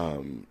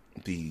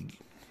 The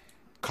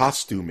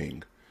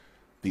costuming,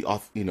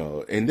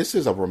 and this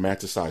is a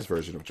romanticized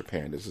version of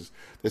Japan.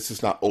 This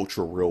is not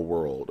ultra real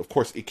world. Of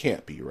course, it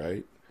can't be,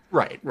 right?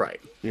 Right.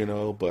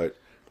 But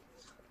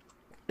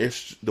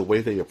it's the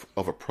way they have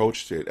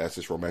approached it as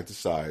this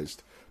romanticized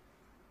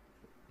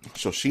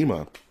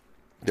Shoshima,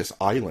 this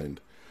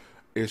island.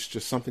 It's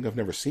just something I've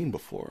never seen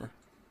before.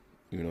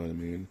 You know what I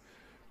mean?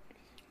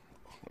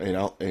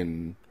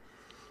 And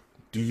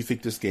do you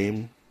think this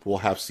game will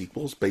have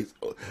sequels?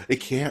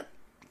 It can't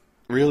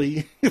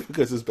really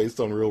because it's based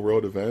on real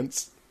world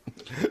events.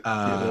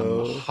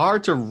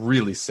 Hard to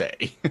really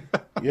say.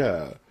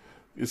 Yeah,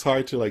 it's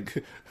hard to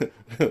like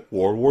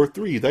World War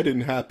III. That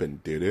didn't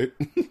happen, did it?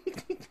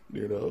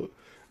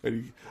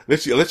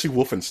 Let's you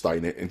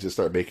Wolfenstein it and just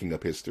start making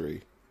up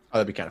history. Oh,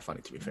 that'd be kind of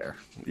funny, to be fair.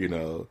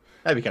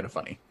 That'd be kind of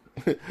funny.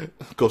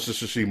 Ghost of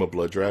Tsushima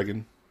Blood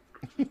Dragon.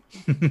 What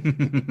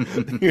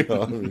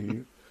I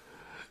mean?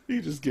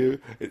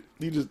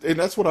 And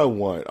that's what I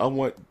want. I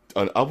want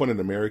an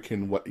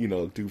American,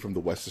 dude from the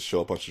West to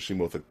show up on Tsushima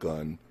with a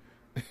gun.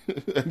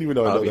 And even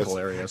though I know that's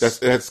hilarious.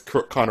 That's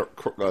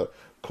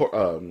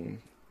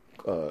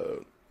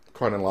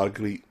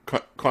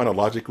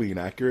chronologically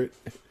inaccurate.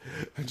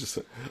 I just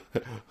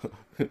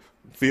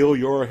feel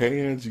your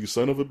hands, you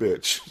son of a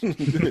bitch.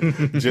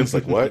 Jin's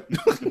like, what?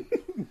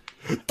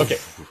 Okay,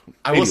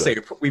 I will say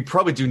we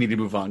probably do need to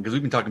move on because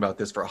we've been talking about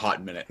this for a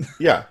hot minute.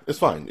 Yeah, it's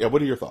fine. Yeah,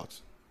 what are your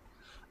thoughts?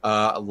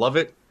 I love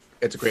it.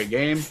 It's a great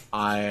game.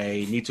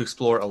 I need to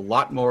explore a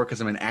lot more because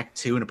I'm in Act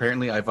 2, and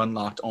apparently I've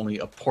unlocked only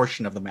a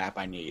portion of the map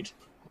I need.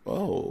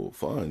 Oh,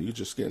 fun. You're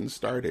just getting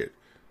started.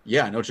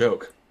 Yeah, no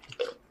joke.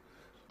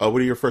 What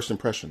are your first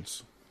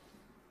impressions?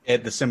 The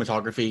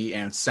cinematography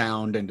and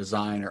sound and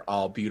design are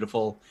all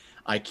beautiful.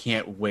 I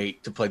can't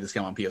wait to play this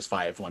game on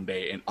PS5 one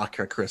day in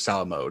Akira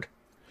Kurosawa mode.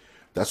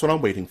 That's what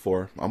I'm waiting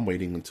for. I'm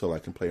waiting until I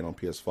can play it on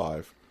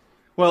PS5.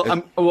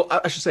 Well,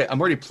 I should say I'm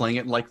already playing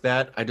it like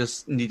that. I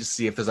just need to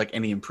see if there's like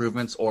any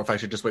improvements, or if I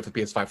should just wait for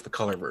PS5 for the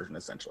color version,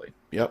 essentially.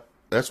 Yep,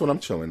 that's what I'm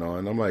chilling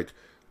on. I'm like,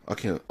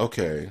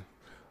 okay.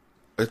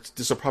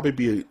 This will probably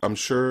be. I'm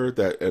sure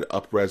that an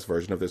up-res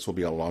version of this will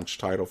be a launch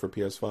title for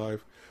PS5.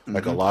 Mm-hmm.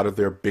 Like a lot of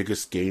their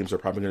biggest games are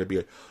probably going to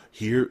be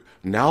here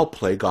now.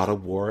 Play God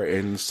of War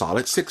in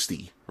solid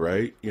 60,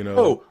 right? You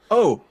know.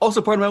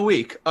 Also part of my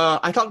week.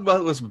 I talked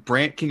about this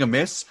Brant King of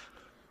Mists.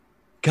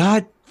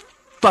 God,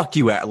 fuck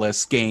you,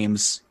 Atlas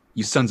Games,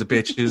 you sons of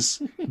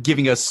bitches,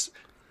 giving us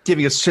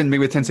Shin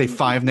Megami Tensei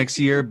 5 next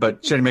year,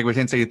 but Shin Megami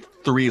Tensei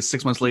 3 is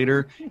 6 months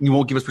later. And you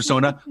won't give us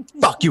Persona.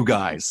 Fuck you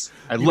guys.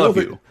 I love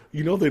you.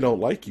 You know they don't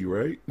like you,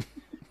 right?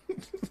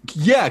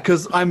 Yeah,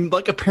 because I'm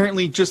like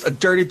apparently just a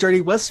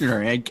dirty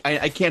Westerner.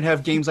 I can't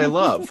have games I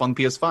love on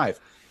PS5.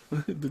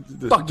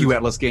 Fuck you,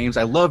 Atlas Games.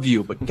 I love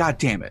you, but god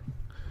damn it.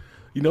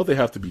 You know they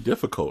have to be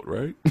difficult,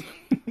 right?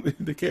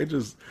 You can't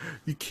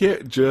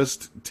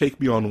just take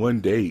me on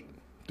one date,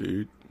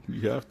 dude.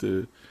 You have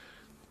to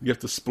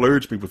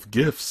splurge me with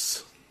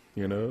gifts,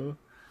 you know?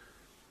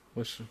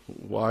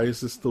 Why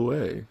is this the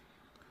way?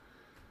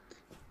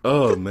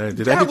 Oh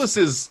man, Atlas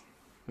is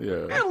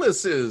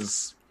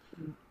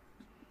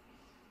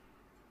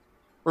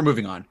we're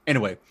moving on.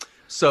 Anyway,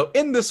 so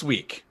in this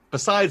week,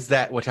 besides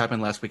that, what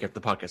happened last week after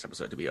the podcast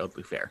episode, to be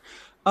totally fair,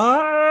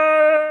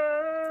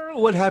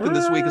 what happened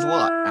this week is a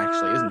lot,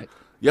 actually, isn't it?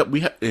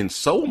 Yep, and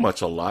so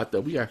much a lot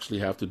that we actually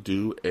have to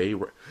do a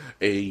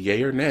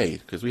yay or nay,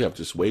 because we have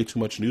just way too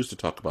much news to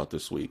talk about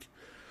this week.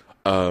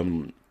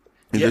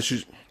 This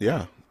is,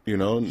 you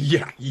know.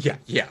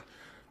 Yeah.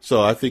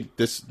 So I think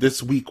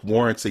this week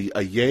warrants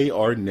a yay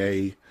or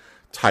nay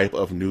type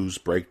of news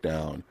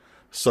breakdown.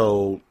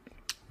 So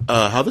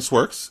how this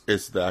works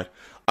is that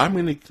I'm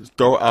going to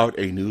throw out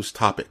a news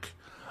topic,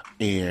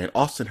 and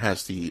Austin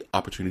has the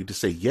opportunity to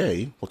say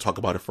yay. We'll talk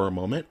about it for a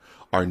moment.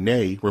 Or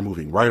nay, we're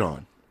moving right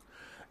on.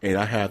 And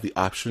I have the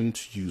option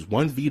to use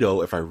one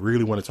veto if I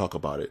really want to talk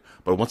about it.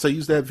 But once I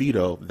use that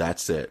veto,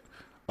 that's it.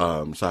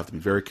 So I have to be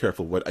very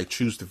careful what I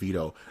choose to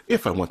veto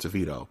if I want to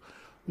veto.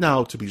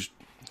 Now, to be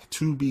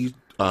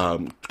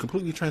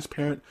completely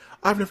transparent,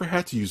 I've never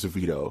had to use a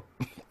veto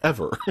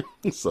ever.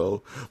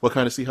 So we'll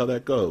kind of see how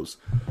that goes.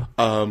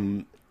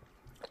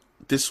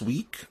 This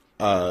week,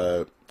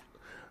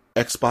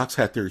 Xbox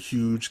had their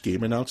huge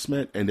game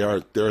announcement, and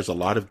there's a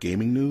lot of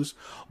gaming news,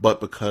 but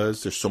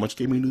because there's so much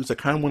gaming news, I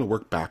kind of want to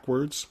work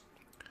backwards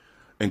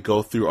and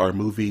go through our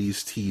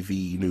movies,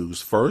 TV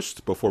news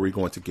first before we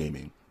go into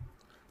gaming.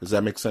 Does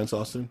that make sense,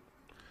 Austin?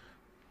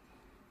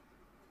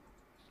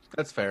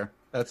 That's fair.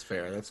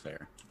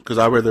 Because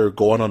I'd rather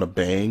go on a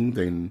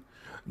bang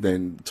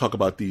than talk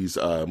about these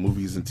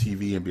movies and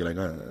TV and be like,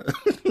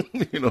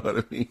 you know what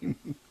I mean?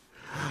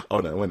 Oh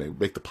no, when they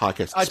make the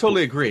podcast, I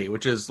totally agree.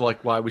 Which is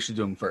like why we should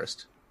do them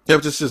first. Yeah,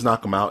 just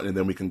knock them out, and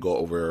then we can go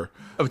over.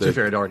 Oh, to be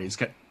fair, it already is.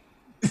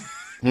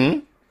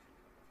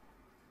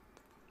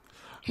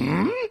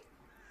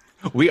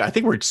 I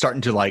think we're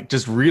starting to like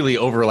just really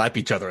overlap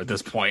each other at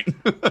this point.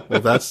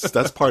 Well, that's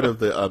part of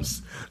the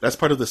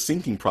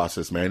syncing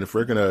process, man. If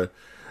we're gonna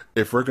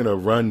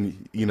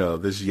run, you know,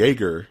 this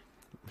Jaeger,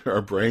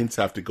 our brains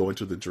have to go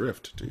into the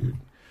drift, dude.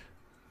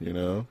 You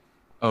know.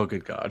 Oh,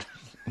 good God.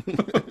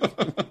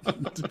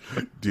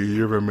 Do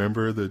you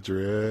remember the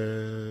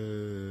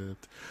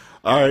drift?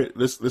 All right,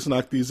 let's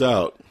knock these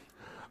out.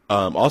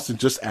 Austin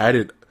just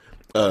added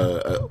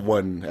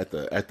one at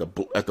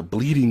the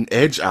bleeding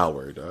edge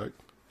hour, dog.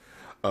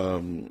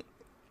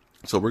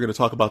 So we're gonna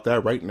talk about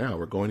that right now.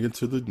 We're going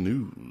into the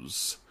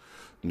news.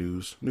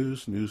 News.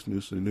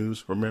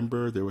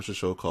 Remember, there was a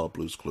show called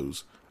Blue's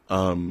Clues.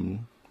 Let's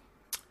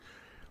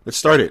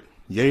start it.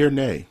 Yay or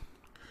nay?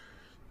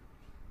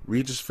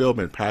 Regis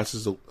Philbin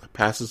passes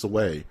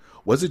away.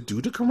 Was it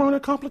due to corona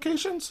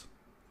complications?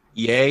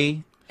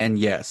 Yay and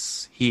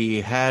yes.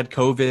 He had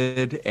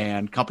COVID,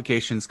 and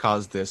complications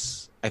caused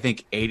this, I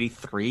think,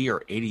 83 or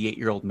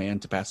 88-year-old man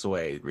to pass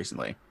away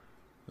recently.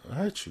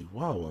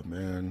 Chihuahua,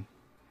 man.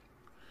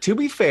 To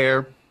be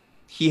fair,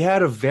 he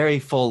had a very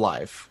full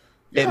life.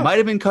 Yeah. It might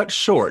have been cut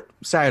short,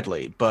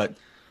 sadly, but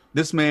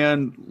this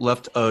man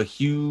left a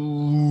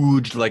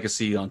huge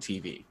legacy on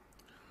TV.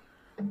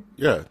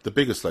 Yeah, the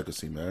biggest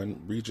legacy, man.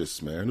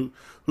 Regis, man.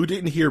 Who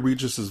didn't hear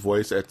Regis's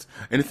voice and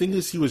the thing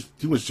is, he was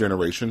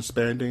generation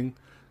spanning.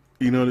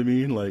 You know what I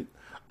mean? Like,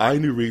 I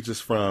knew Regis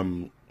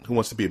from Who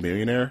Wants to Be a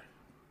Millionaire.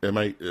 Am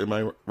I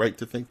right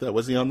to think that?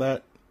 Was he on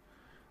that?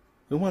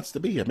 Who Wants to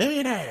Be a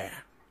Millionaire?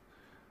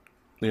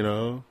 You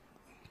know?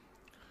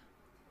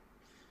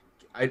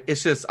 I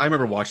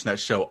remember watching that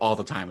show all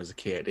the time as a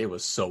kid. It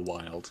was so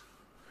wild.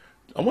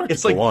 I wanted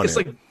to go on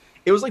it.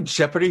 It was like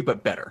Jeopardy,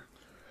 but better.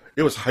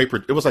 It was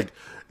hyper. It was like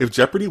if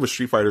Jeopardy was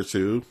Street Fighter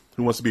 2,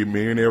 Who Wants to Be a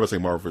Millionaire was like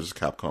Marvel vs.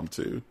 Capcom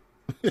 2.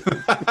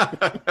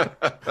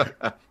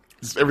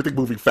 Just everything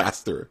moving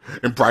faster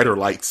and brighter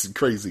lights and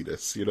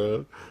craziness, you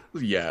know?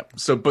 Yeah.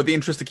 So, but the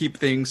interest to keep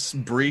things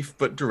brief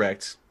but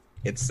direct.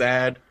 It's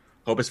sad.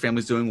 Hope his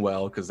family's doing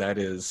well, because that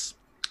is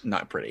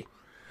not pretty.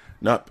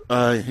 Not,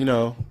 you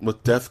know,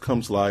 with death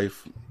comes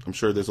life. I'm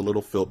sure there's a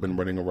little Philbin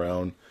running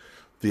around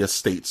the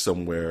estate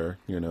somewhere,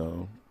 you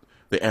know.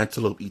 The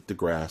antelope eat the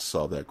grass,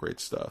 all that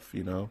great stuff,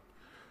 you know?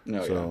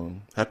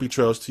 Happy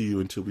trails to you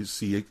until we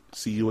see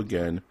you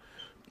again.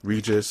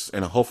 Regis,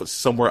 and hopefully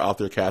somewhere out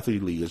there, Kathy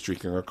Lee is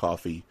drinking her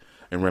coffee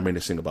and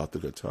reminiscing about the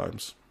good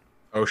times.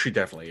 Oh, she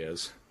definitely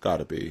is.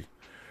 Gotta be.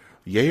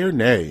 Yay or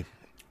nay?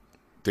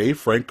 Dave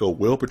Franco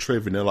will portray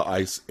Vanilla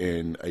Ice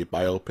in a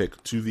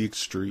biopic to the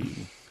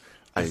extreme.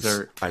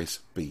 Ice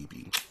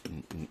baby.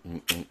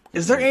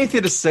 Is there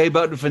anything to say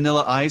about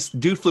Vanilla Ice?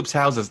 Dude flips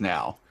houses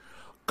now.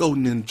 Go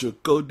ninja,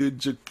 go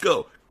ninja,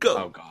 go,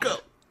 Oh,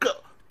 God. go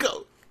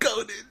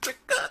ninja,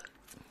 go.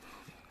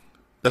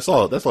 That's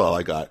all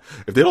I got.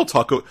 If they don't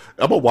talk,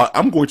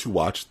 I'm going to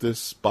watch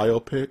this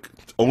biopic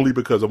only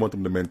because I want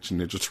them to mention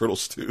Ninja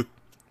Turtles 2.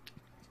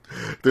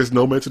 There's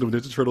no mention of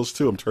Ninja Turtles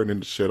 2. I'm turning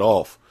the shit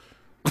off.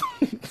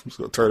 I'm just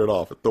gonna turn it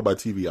off and throw my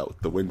TV out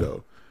the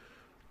window.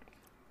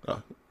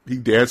 He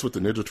danced with the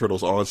Ninja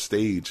Turtles on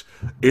stage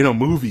in a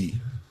movie.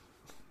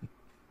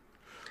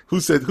 Who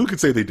could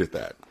say they did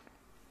that?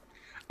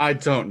 I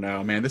don't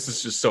know, man. This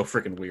is just so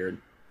freaking weird.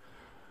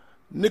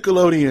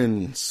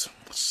 Nickelodeon's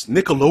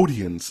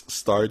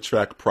Star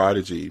Trek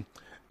Prodigy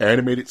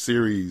animated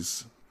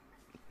series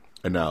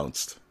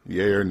announced.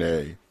 Yay or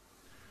nay?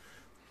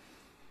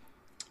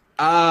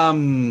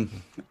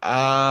 I'm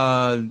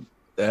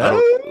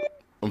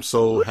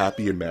so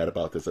happy and mad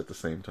about this at the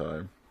same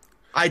time.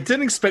 I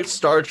didn't expect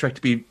Star Trek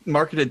to be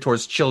marketed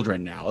towards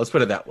children now. Let's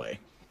put it that way.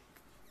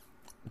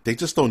 They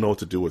just don't know what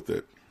to do with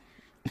it.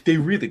 They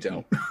really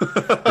don't.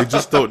 They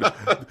just don't.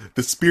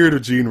 The spirit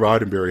of Gene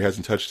Roddenberry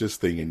hasn't touched this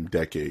thing in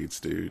decades,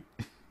 dude.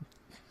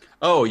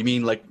 Oh, you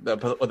mean like the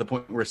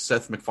point where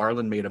Seth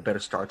MacFarlane made a better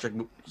Star Trek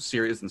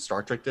series than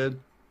Star Trek did?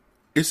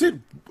 Is it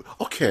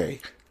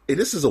okay? And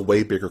this is a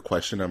way bigger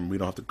question. I mean, we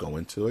don't have to go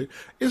into it.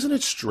 Isn't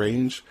it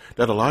strange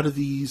that a lot of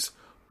these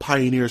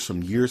pioneers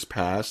from years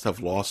past have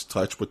lost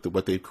touch with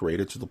what they've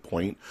created to the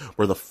point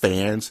where the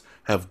fans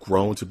have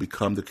grown to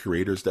become the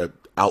creators that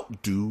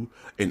outdo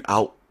and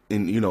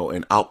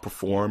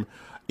outperform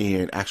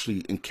and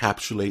actually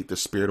encapsulate the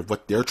spirit of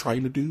what they're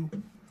trying to do?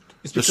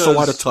 They're so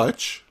out of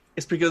touch.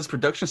 It's because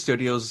production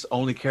studios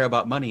only care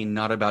about money,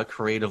 not about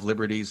creative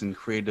liberties and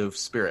creative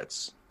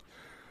spirits.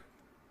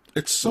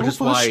 It's so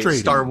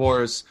frustrating.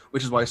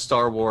 Which is why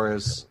Star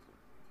Wars.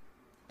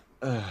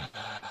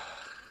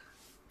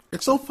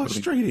 It's so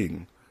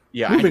frustrating.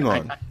 Yeah. Moving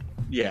on.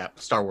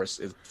 Star Wars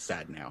is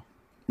sad now.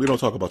 We don't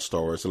talk about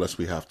Star Wars unless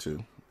we have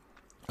to.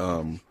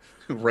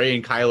 Rey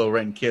and Kylo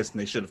Ren kissed, and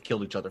they should have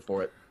killed each other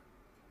for it.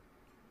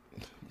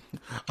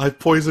 I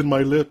poisoned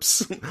my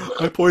lips.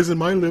 I poisoned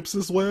my lips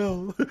as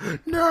well.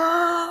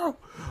 No!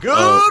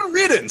 Good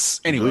riddance!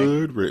 Anyway.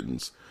 Good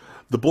riddance.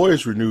 The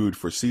Boys renewed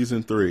for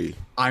season 3.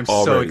 I'm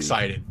already. So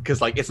excited.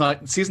 Because, it's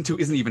not... Season 2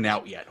 isn't even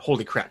out yet.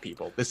 Holy crap,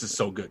 people. This is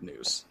so good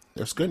news.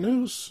 That's good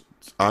news.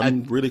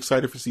 I'm really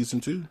excited for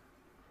season 2.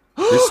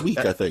 This week,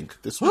 I think.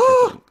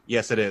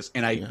 Yes, it is.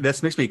 And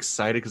that makes me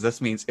excited because that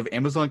means if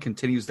Amazon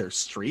continues their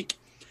streak,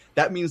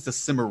 that means the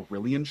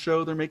Silmarillion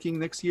show they're making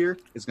next year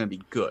is going to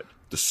be good.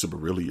 The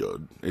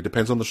Silmarillion. It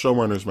depends on the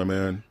showrunners, my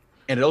man.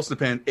 And it also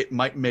depends. It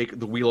might make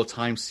the Wheel of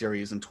Time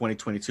series in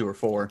 2022 or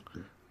 4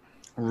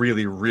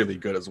 really, really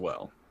good as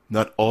well.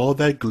 Not all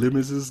that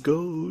glimmers is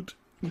gold.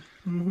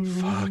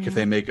 Fuck! If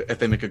they make a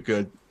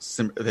good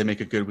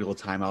Wheel of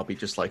Time, I'll be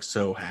just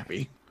so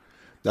happy.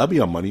 That'd be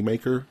a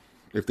moneymaker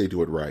if they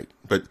do it right.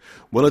 But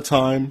Wheel of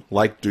Time,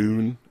 like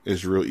Dune,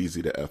 is real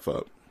easy to F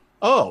up.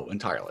 Oh,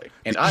 entirely.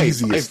 And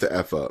easiest to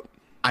F up.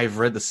 I've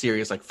read the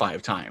series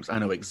 5 times. I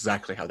know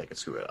exactly how they could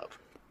screw it up.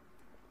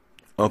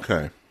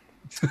 Okay.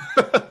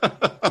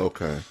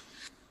 Okay.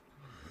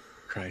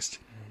 Christ.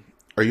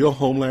 Are you a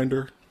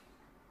Homelander?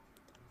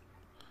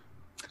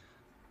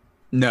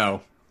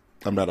 No.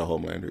 I'm not a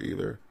Homelander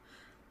either.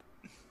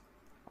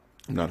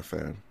 I'm not a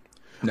fan.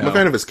 No. I'm a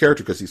fan of his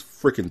character because he's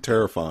freaking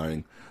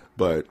terrifying.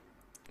 But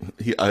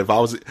if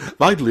I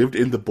lived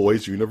in the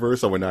Boys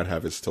universe, I would not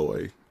have his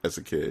toy as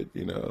a kid,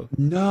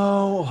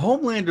 No,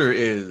 Homelander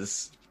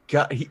is...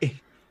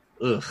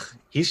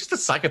 he's just a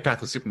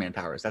psychopath with Superman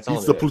powers. That's all.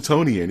 He's the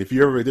Plutonian. If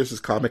you ever, there's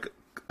this comic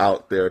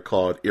out there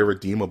called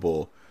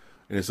Irredeemable,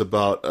 and it's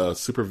about a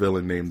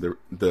supervillain named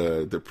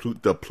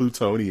the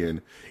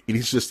Plutonian, and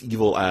he's just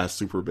evil ass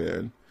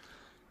Superman.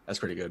 That's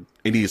pretty good.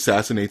 And he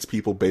assassinates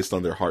people based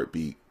on their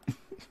heartbeat.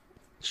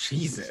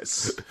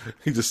 Jesus.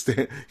 He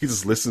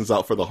just listens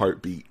out for the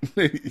heartbeat.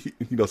 He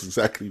knows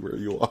exactly where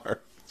you are.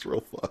 It's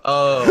real fun.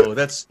 Oh,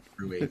 that's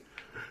screwy.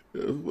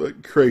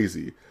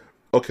 Crazy.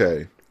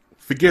 Okay.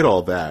 Forget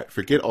all that.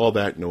 Forget all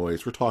that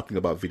noise. We're talking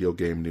about video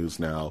game news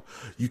now.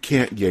 You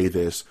can't yay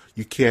this.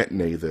 You can't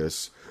nay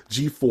this.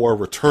 G4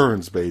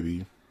 returns,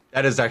 baby.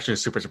 That is actually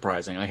super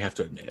surprising, I have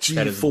to admit. G4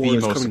 that is the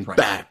is most coming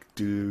surprising. Back,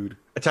 dude.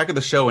 Attack of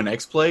the Show and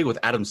X-Play with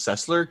Adam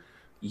Sessler?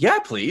 Yeah,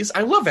 please.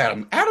 I love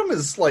Adam. Adam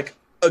is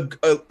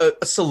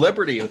a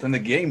celebrity within the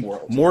game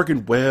world.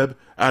 Morgan Webb,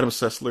 Adam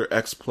Sessler,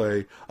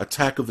 X-Play,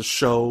 Attack of the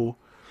Show.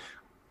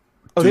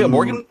 Oh,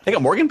 dude, they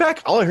got Morgan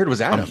back? All I heard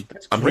was Adam.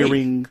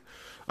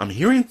 I'm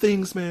hearing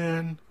things,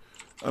 man.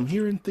 I'm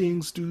hearing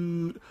things,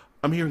 dude.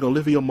 I'm hearing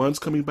Olivia Munn's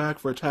coming back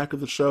for Attack of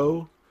the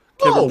Show.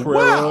 Kevin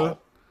Pereira. Wow.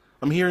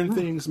 I'm hearing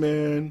things,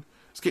 man.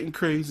 It's getting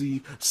crazy.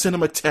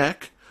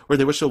 Cinematech, where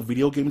they would show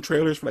video game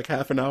trailers for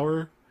half an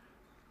hour.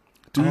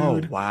 Dude.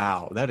 Oh,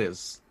 wow. That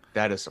is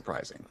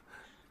surprising.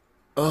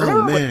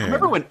 Oh, man.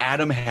 Remember when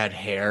Adam had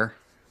hair?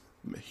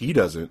 He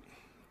doesn't.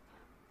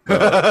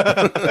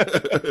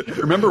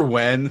 Remember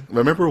when?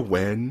 Remember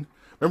when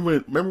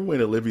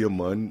Olivia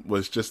Munn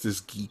was just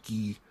this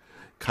geeky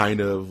kind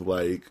of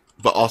like,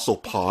 but also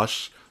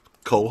posh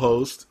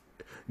co-host,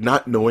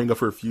 not knowing of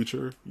her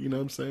future. You know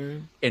what I'm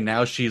saying? And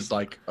now she's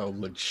like a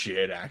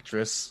legit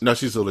actress. Now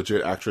she's a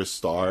legit actress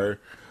star.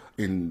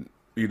 In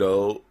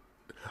okay.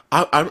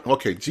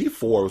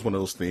 G4 was one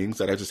of those things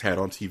that I just had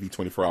on TV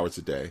 24 hours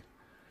a day.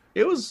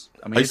 It was.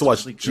 I mean, I used to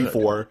watch really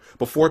G4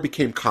 before it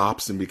became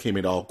Cops and became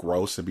it all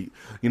gross and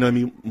you know what I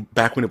mean?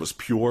 Back when it was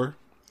pure,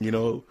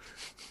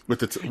 with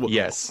the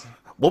yes.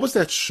 What was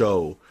that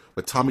show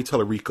with Tommy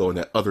Tallarico and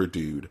that other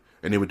dude,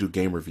 and they would do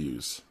game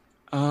reviews?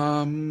 Fuck,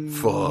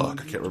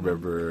 I can't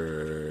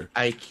remember.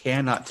 I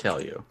cannot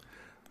tell you,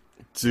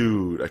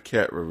 dude. I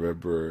can't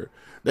remember.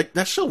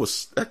 That show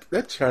was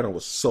that channel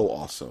was so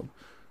awesome.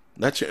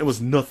 It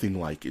was nothing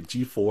like it.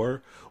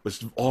 G4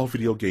 was all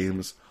video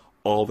games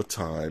all the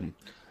time.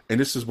 And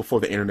this is before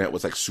the internet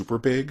was like super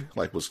big,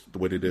 like was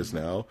what it is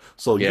now.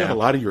 So you got a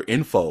lot of your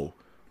info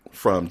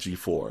from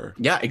G4.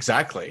 Yeah,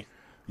 exactly.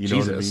 You know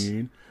what I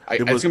mean?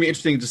 It's going to be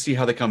interesting to see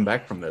how they come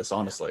back from this,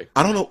 honestly.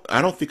 I don't know.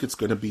 I don't think it's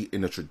going to be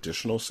in a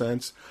traditional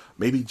sense.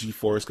 Maybe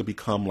G4 is going to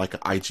become like an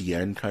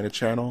IGN kind of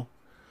channel.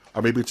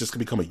 Or maybe it's just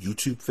going to become a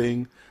YouTube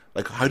thing.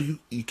 Like, how do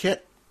you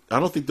can't, I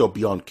don't think they'll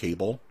be on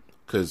cable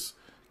because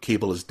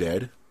cable is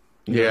dead.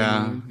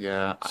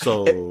 Yeah.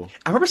 So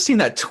I remember seeing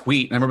that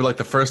tweet, and I remember like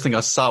the first thing I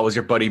saw was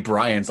your buddy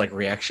Brian's like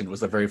reaction was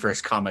the very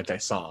first comment I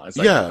saw. I was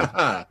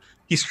like,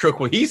 he struck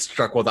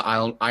while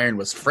the iron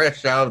was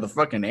fresh out of the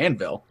fucking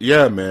anvil.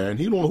 Yeah, man.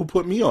 He the one who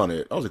put me on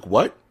it. I was like,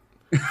 what?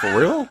 For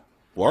real?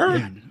 Word?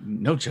 Yeah,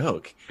 no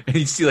joke. And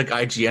you see like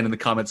IGN in the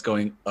comments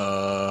going,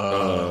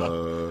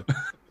 And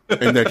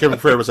then Kevin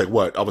Frere was like,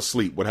 what? I was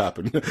asleep. What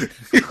happened?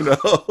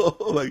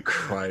 Like,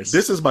 Christ.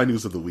 This is my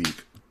news of the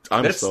week.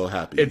 I'm so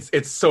happy.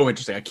 It's so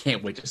interesting. I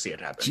can't wait to see it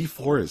happen.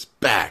 G4 is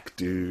back,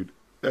 dude.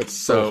 That's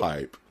so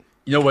hype.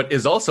 You know what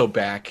is also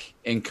back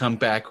and come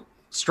back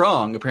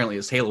strong, apparently,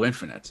 is Halo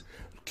Infinite.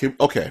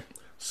 Okay.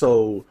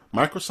 So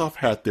Microsoft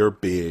had their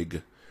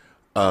big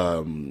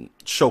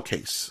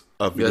showcase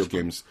of video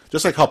games,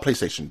 just like how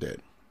PlayStation did.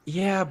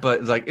 Yeah,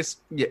 but like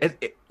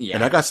yeah.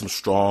 And I got some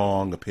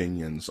strong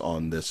opinions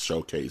on this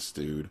showcase,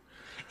 dude.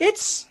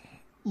 It's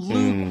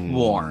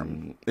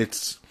lukewarm.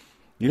 It's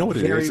you know what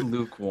it is? Very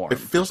lukewarm. It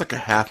feels like a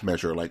half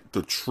measure. Like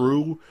the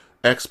true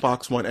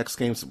Xbox One X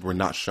games were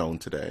not shown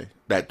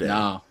that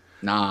day.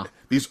 Nah.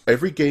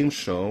 Every game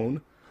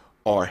shown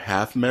are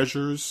half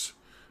measures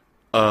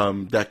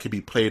that could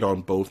be played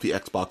on both the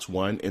Xbox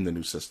One and the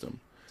new system.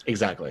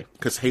 Exactly.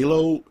 Because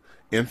Halo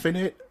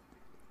Infinite,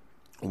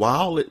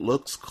 while it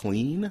looks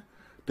clean,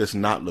 does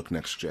not look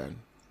next gen.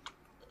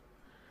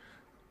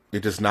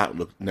 It does not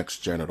look next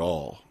gen at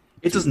all.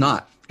 It does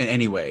not in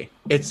any way.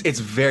 It's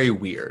very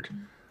weird.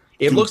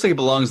 It looks like it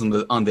belongs on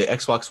the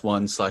Xbox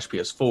One /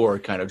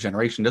 PS4 kind of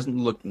generation. It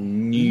doesn't look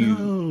new.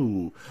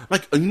 No.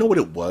 Like, you know what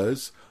it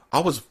was?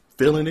 I was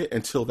feeling it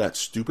until that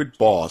stupid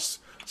boss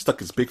stuck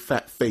his big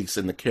fat face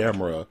in the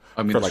camera.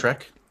 I mean,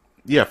 Shrek?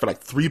 Yeah, for like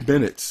 3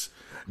 minutes.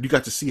 You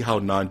got to see how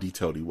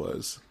non-detailed he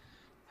was.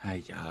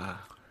 Yeah.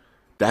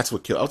 That's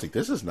what killed. I was like,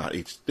 this is not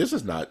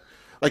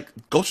like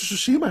Ghost of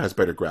Tsushima has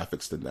better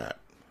graphics than that.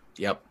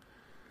 Yep.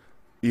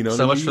 You know,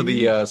 so much for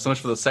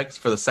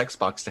the sex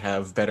box to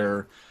have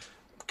better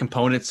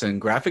components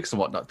and graphics and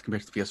whatnot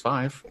compared to the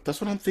PS5.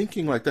 That's what I'm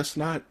thinking. Like, this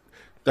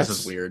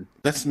is weird.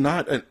 That's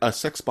not a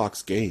sex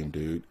box game,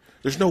 dude.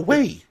 There's no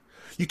way.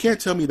 You can't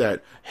tell me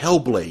that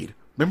Hellblade.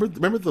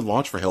 Remember the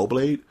launch for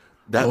Hellblade?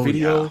 That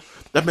video? Yeah.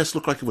 That mess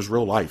looked like it was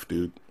real life,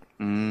 dude.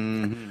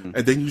 Mm-hmm.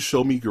 And then you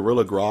show me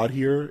Gorilla Grodd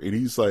here, and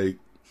he's like...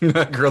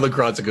 Gorilla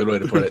Grodd's a good way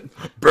to put it.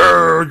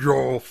 Burn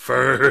your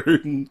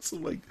fangs!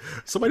 Like,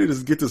 somebody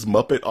just get this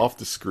Muppet off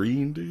the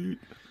screen, dude.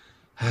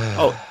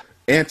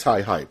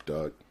 Anti-hype,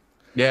 dog.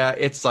 Yeah,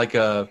 it's like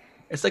you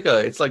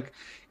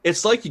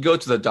go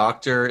to the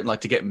doctor and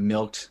like to get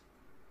milked,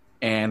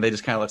 and they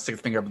just kind of like stick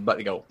the finger up the butt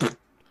and go,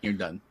 "You're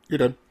done. You're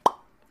done."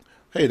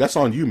 Hey, that's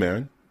on you,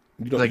 man.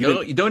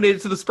 You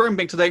donated to the sperm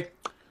bank today.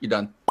 You're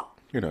done.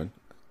 You're done.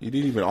 You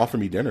didn't even offer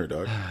me dinner,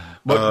 dog.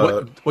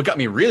 What got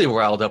me really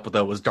riled up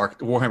though was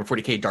Warhammer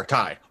 40k Dark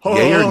Tide.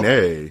 Yay or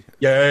nay?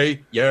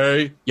 Yay!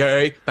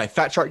 By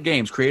Fat Shark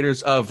Games,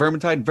 creators of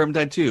Vermintide and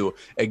Vermintide 2,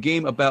 a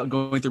game about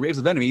going through waves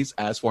of enemies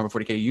as Warhammer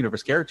 40k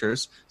universe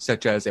characters,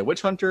 such as a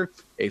witch hunter,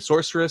 a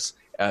sorceress,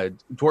 an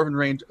elven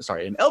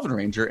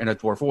ranger, and a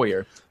dwarf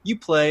warrior. You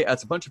play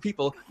as a bunch of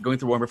people going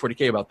through Warhammer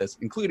 40k about this,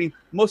 including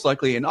most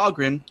likely an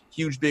Ogren,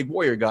 huge big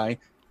warrior guy,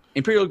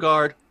 Imperial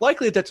Guard,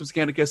 likely Adeptus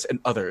Mechanicus, and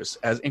others,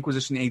 as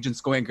Inquisition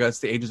agents going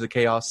against the Agents of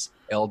Chaos,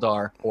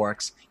 Eldar,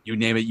 Orcs, you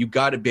name it, you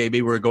got it,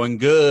 baby, we're going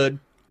good.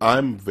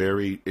 I'm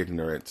very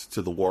ignorant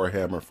to the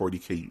Warhammer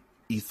 40k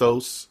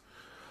ethos,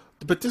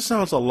 but this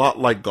sounds a lot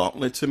like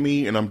Gauntlet to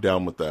me, and I'm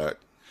down with that.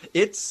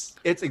 It's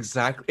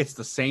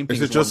the same thing.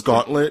 Is it just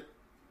Gauntlet?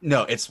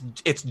 No, it's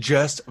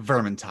just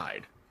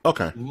Vermintide.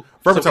 Okay.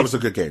 Vermintide was a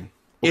good game.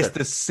 Okay. It's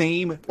the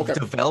same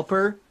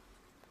developer,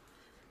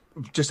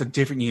 just a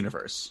different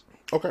universe.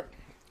 Okay.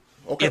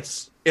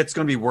 It's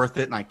going to be worth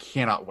it, and I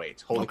cannot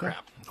wait. Holy Okay.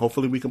 crap.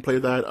 Hopefully we can play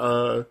that.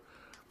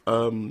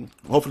 Hopefully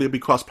it'll be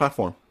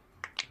cross-platform.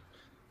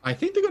 I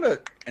think they're going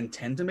to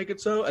intend to make it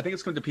so. I think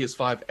it's going to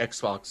PS5,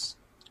 Xbox,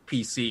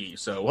 PC,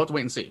 so we'll have to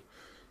wait and see.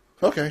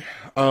 Okay.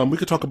 We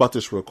could talk about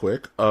this real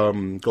quick.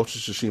 Ghost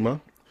of Tsushima,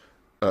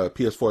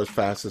 PS4's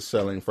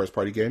fastest-selling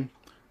first-party game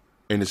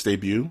in its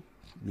debut.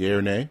 Yay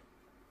or nay?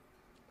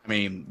 I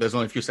mean, there's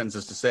only a few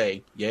sentences to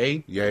say.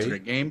 Yay. Yay. It's a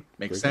great game.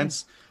 Makes Great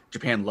sense.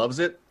 Japan loves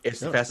it. It's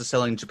the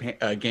fastest-selling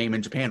game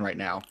in Japan right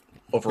now,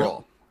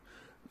 overall.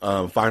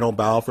 Final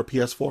bow for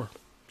PS4.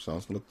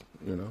 Sounds like,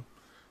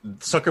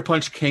 Sucker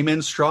Punch came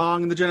in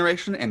strong in the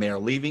generation, and they are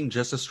leaving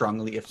just as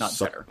strongly, if not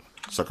better.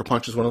 Sucker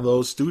Punch is one of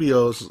those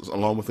studios,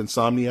 along with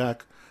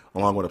Insomniac,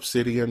 along with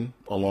Obsidian,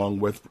 along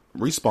with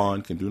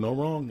Respawn, can do no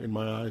wrong in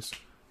my eyes.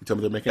 You tell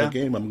me they're making a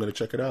game, I'm going to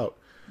check it out.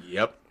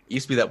 Yep. It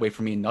used to be that way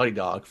for me in Naughty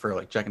Dog for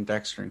like Jack and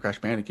Daxter and Crash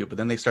Bandicoot, but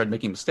then they started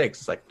making mistakes.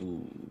 It's like,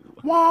 ooh.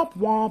 Womp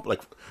womp,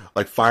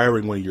 like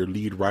firing one of your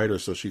lead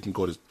writers so she can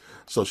go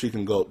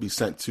be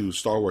sent to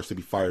Star Wars to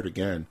be fired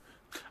again.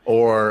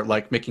 Or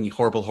like making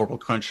horrible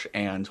crunch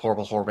and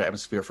horrible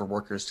atmosphere for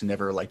workers to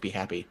never like be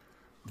happy.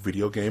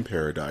 Video game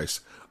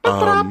paradise.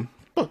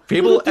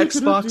 Fable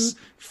Xbox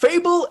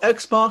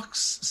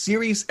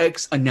Series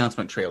X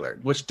announcement trailer,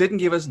 which didn't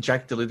give us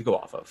jack diddly to go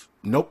off of.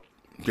 Nope,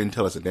 didn't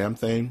tell us a damn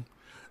thing.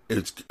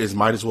 It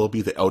might as well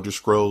be the Elder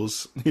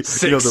Scrolls.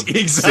 Six,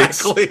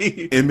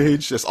 exactly. 6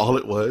 image. That's all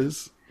it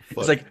was.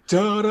 It's like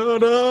da da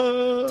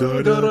da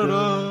da da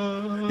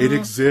da. It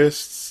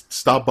exists.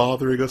 Stop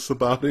bothering us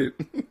about it.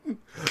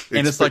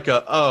 And it's like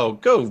go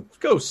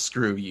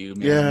screw you,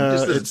 man.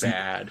 Yeah, it's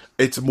bad.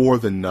 It's more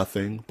than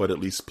nothing, but at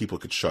least people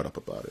could shut up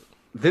about it.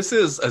 This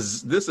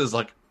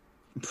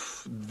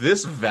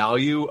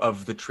value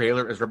of the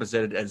trailer is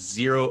represented as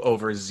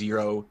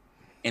 0/0,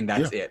 and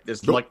that's it.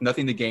 There's like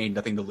nothing to gain,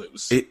 nothing to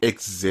lose. It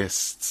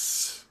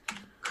exists.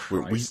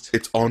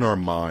 It's on our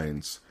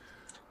minds.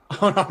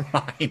 On our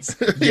minds.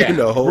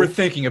 Yeah, we're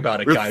thinking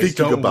about it, guys.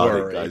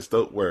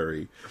 Don't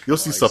worry. You'll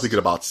see something in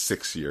about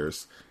 6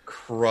 years.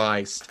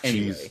 Christ.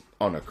 Anyway. Jeez,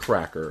 on a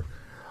cracker.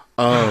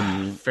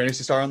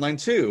 Phantasy Star Online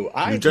 2.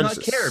 I do not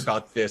care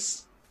about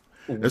this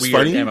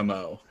weird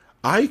MMO.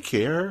 I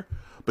care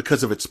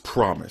because of its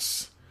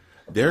promise.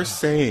 They're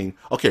saying,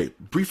 okay,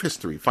 brief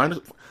history.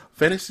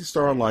 Phantasy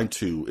Star Online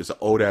 2 is an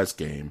old-ass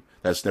game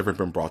that's never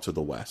been brought to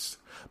the West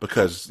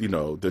because,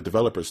 the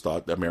developers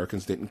thought the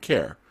Americans didn't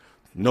care.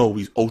 No,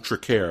 we ultra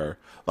care.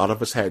 A lot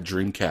of us had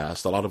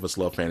Dreamcast. A lot of us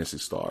love Phantasy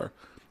Star.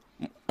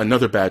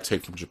 Another bad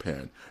take from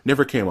Japan.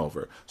 Never came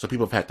over. So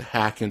people have had to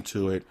hack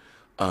into it.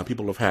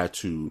 People have had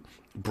to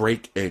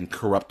break and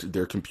corrupt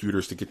their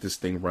computers to get this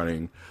thing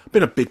running.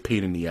 Been a big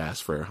pain in the ass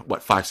for,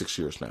 5-6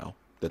 years now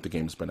that the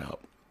game's been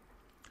out.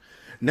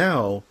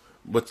 Now,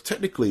 what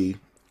technically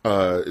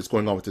is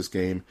going on with this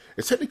game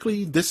is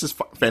technically this is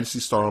Phantasy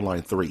Star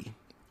Online 3.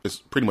 It's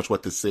pretty much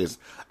what this is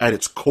at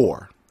its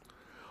core.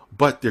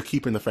 But they're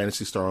keeping the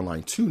Phantasy Star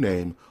Online 2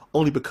 name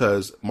only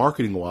because,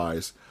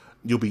 marketing-wise,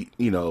 you'll be,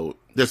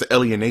 there's an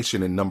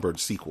alienation in numbered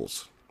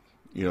sequels.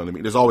 You know what I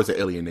mean? There's always an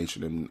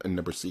alienation in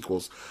numbered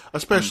sequels,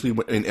 especially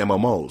in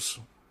MMOs.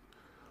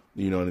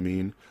 You know what I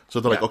mean? So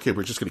they're like, okay,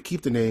 we're just going to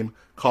keep the name,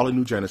 call it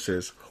New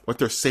Genesis. What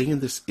they're saying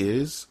this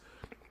is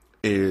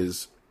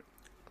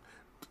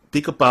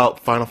think about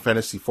Final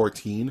Fantasy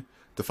XIV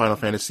to Final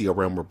Fantasy A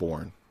Realm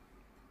Reborn.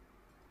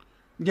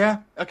 Yeah,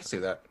 I can see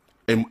that.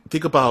 And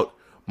think about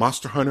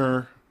Monster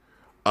Hunter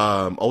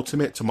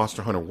Ultimate to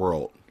Monster Hunter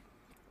World.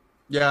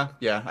 Yeah,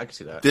 I can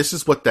see that. This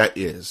is what that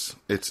is.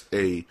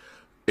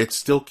 It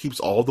still keeps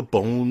all the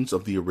bones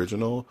of the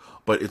original,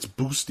 but it's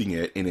boosting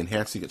it and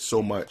enhancing it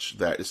so much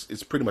that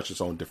it's pretty much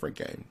its own different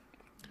game.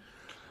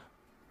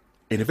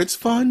 And if it's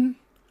fun,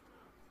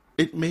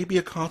 it may be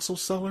a console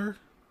seller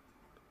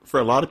for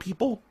a lot of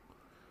people.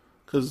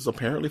 Because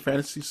apparently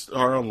Phantasy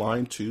Star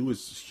Online 2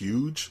 is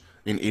huge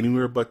in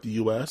anywhere but the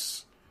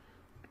US.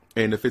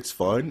 And if it's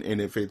fun, and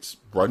if it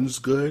runs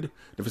good,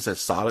 if it's a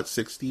solid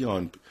 60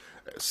 on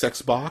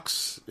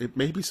Xbox, it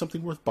may be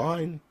something worth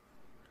buying.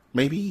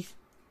 Maybe.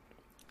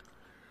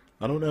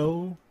 I don't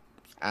know.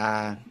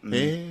 I'm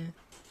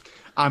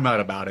not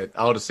about it.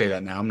 I'll just say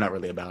that now. I'm not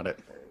really about it.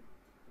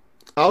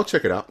 I'll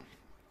check it out.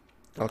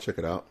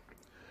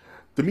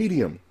 The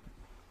Medium.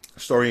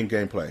 Story and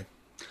gameplay.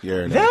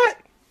 Yeah. That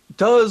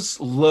does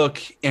look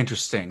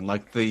interesting.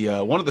 Like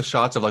the one of the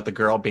shots of like the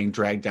girl being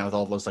dragged down with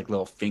all those like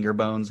little finger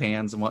bones,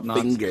 hands and whatnot.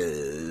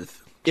 Fingers.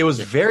 It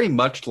was very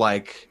much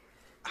like,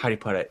 how do you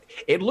put it?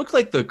 It looked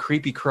like the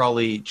creepy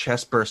crawly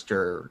chest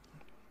burster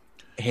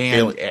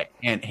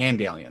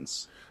hand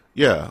aliens.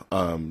 Yeah,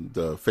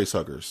 the face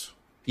huggers.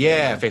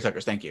 Yeah, face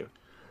huggers. Thank you.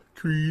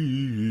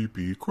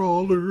 Creepy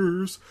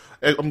crawlers.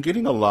 I'm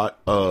getting a lot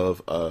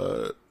of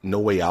No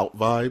Way Out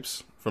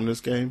vibes from this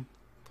game.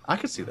 I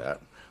could see that.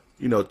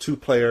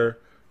 2-player,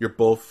 you're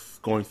both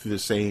going through the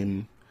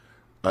same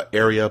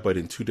area, but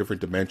in 2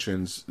 different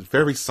dimensions.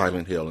 Very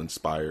Silent Hill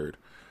inspired.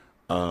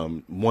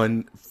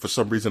 One, for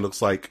some reason,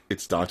 looks like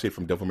it's Dante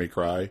from Devil May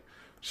Cry.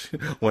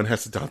 One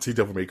has the Dante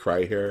Devil May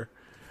Cry hair.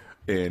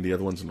 and the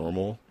other one's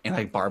normal. And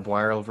like barbed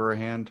wire over her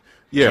hand.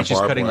 Yeah, and she's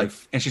barbed cutting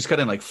wire. she's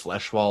cutting like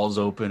flesh walls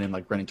open and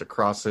like running to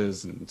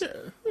crosses and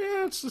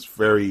Yeah, it's just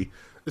very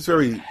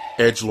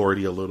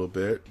edgelordy a little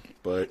bit,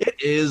 but it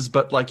is,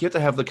 but like you have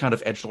to have the kind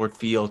of edgelord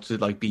feel to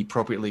like be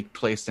appropriately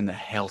placed in the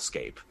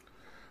hellscape.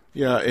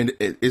 yeah. And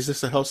is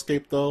this a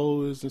hellscape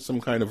though? Is this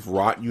some kind of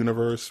rot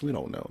universe? We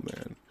don't know,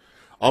 man.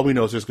 All we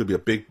know is there's going to be a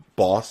big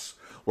boss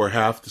where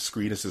half the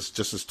screen is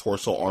just his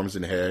torso, arms,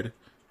 and head.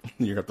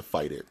 You're gonna have to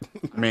fight it.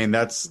 I mean,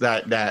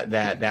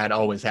 that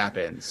always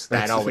happens.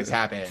 That always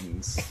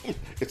happens.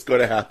 It's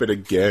going to happen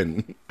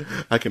again.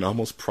 I can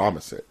almost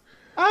promise it.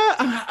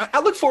 I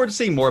look forward to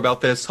seeing more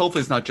about this. Hopefully,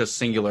 it's not just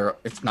singular.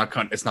 It's not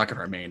going to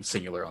remain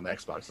singular on the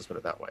Xbox. Let's put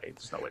it that way.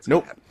 There's no way it's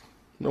Nope. going to happen.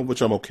 No,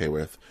 which I'm okay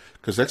with,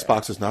 because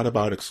Xbox is not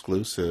about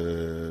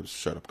exclusives.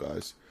 Shut up,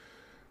 guys.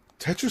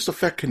 Tetris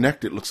Effect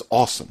Connected looks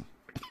awesome.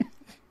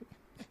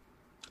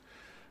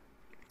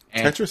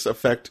 Tetris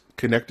Effect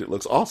Connected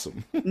looks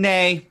awesome.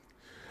 Nay.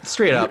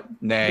 Straight up,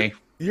 nay.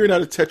 You're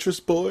not a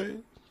Tetris boy?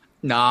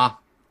 Nah.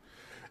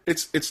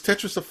 It's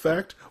Tetris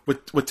Effect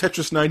with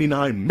Tetris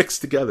 99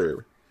 mixed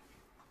together.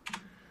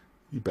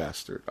 You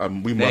bastard.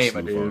 We must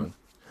move on.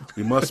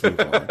 We must move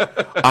on.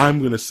 I'm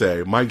going to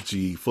say Mike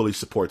G fully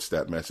supports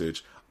that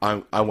message.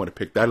 I want to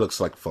pick. That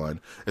looks like fun.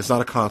 It's not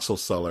a console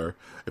seller.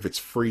 If it's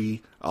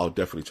free, I'll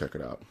definitely check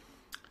it out.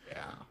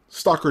 Yeah.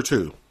 Stalker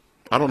 2.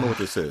 I don't know what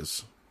this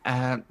is.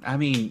 I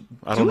mean,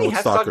 I don't know what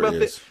Stalker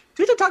is.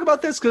 Do we have to talk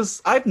about this?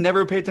 Because I've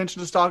never paid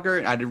attention to Stalker,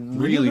 and I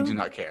really do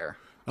not care.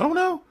 I don't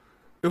know.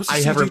 It was a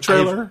CG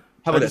trailer.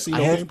 How about this?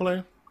 I have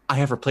gameplay. I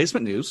have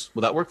replacement news.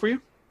 Will that work for you?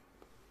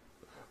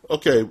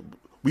 Okay,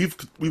 we've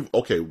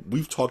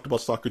talked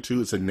about Stalker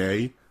 2. It's a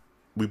nay.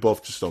 We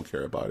both just don't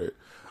care about it.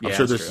 I'm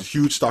sure there's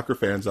huge Stalker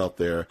fans out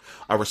there.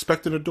 I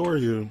respect and adore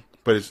you,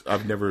 but I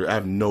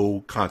have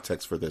no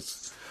context for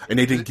this, and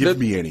they didn't give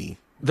me any.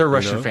 They're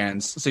Russian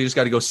fans, so you just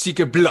got to go seek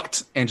a blood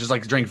and just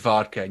like drink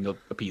vodka, and you'll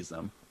appease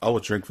them. I will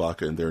drink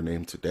vodka in their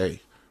name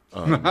today.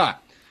 Go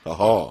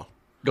to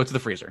the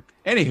freezer.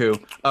 Anywho,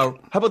 how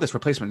about this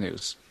replacement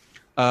news?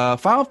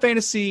 Final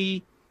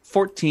Fantasy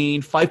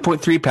 14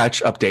 5.3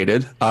 patch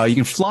updated. You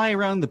can fly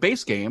around the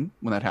base game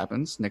when that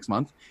happens next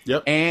month.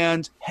 Yep.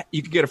 And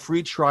you can get a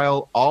free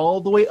trial all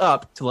the way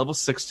up to level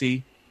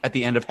 60 at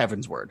the end of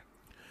Heaven's Word.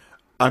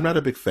 I'm not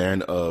a big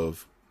fan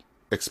of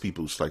XP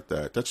boosts like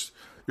that.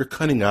 You're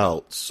cutting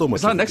out so much.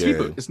 It's not of an the XP game.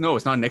 boost. It's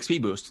not an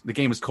XP boost. The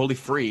game is totally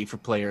free for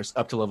players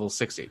up to level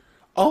 60.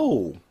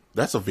 Oh,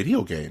 that's a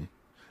video game.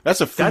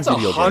 That's a free video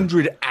game. That's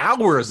 100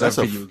 hours of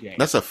video game.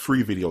 That's a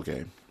free video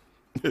game.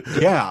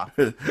 Yeah.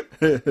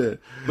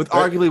 With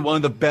arguably one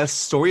of the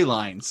best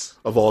storylines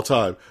of all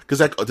time. Because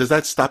does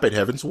that stop at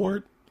Heaven's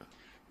Ward?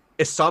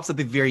 It stops at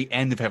the very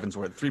end of Heaven's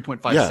Ward,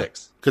 3.56. Yeah,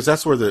 because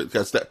that's where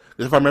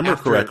if I remember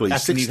correctly,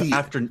 60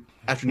 after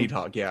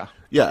Needhog, yeah.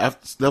 Yeah,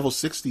 level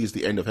 60 is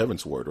the end of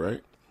Heaven's Ward,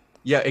 right?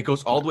 Yeah, it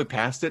goes all the way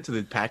past it to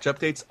the patch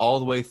updates, all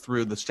the way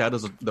through the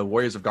Shadows of the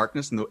Warriors of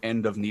Darkness and the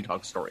end of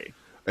Needhog's story.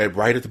 And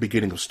right at the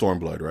beginning of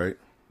Stormblood, right?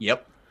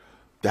 Yep.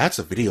 That's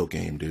a video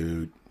game,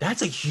 dude.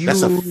 That's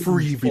a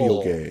free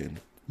video game.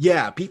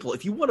 Yeah, people,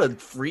 if you want a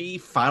free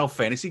Final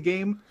Fantasy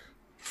game,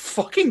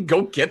 fucking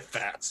go get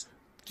that.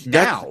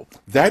 Now.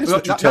 That is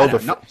what you tell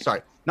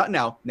not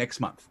now, next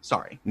month.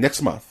 Sorry.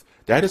 Next month.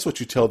 That is what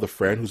you tell the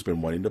friend who's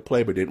been wanting to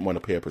play but didn't want to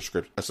pay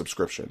a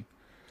subscription.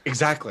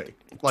 Exactly.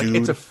 Like, dude,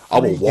 it's a free I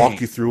will walk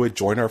game. you through it.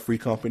 Join our free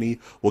company.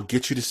 We'll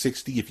get you to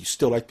 60. If you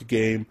still like the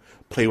game,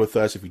 play with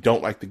us. If you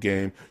don't like the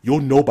game, you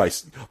will know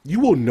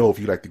if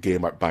you like the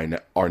game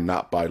or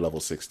not by level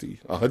 60.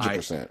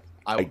 100%.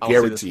 I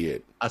guarantee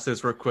it. I'll say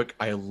this real quick.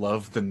 I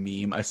love the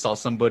meme. I saw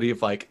somebody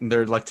of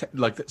they're like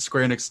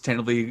Square Enix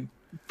tentatively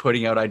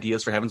putting out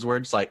ideas for Heaven's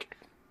Word. It's like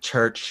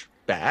church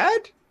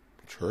bad,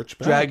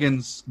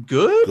 dragons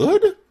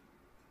good,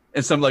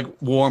 and some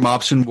warm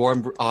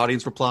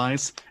audience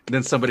replies, and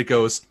then somebody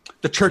goes,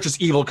 "The church is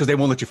evil because they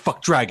won't let you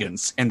fuck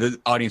dragons," and the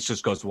audience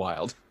just goes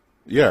wild.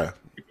 Yeah,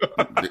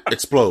 it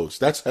explodes.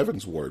 That's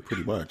Heaven's Word,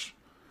 pretty much.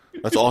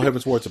 That's all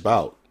Heaven's Word's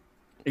about.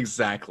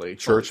 Exactly.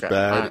 Church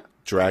bad,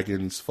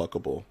 dragons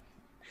fuckable.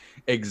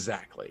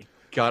 Exactly.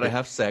 Gotta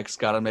have sex.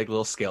 Gotta make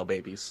little scale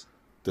babies.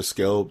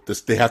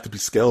 They have to be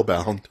scale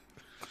bound.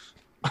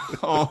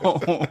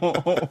 That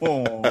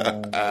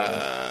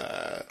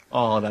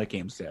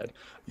game's dead.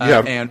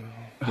 Yeah.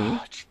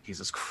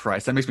 Jesus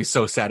Christ, that makes me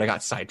so sad. I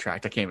got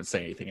sidetracked. I can't even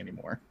say anything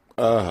anymore.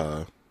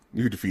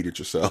 You defeated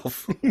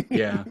yourself.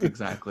 Yeah,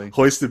 exactly.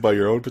 Hoisted by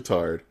your own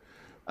petard.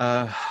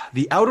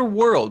 The Outer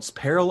Worlds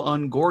Peril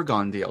on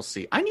Gorgon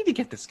DLC. I need to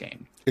get this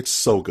game. It's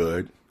so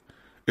good.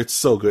 It's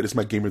so good. It's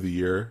my game of the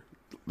year.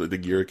 The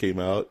year it came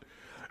out.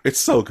 It's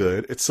so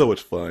good. It's so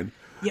much fun.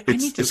 Yeah,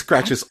 it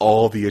scratches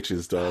all the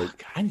itches, dog.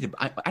 God,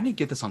 I need to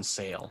get this on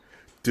sale.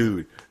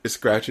 Dude, it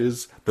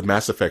scratches the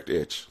Mass Effect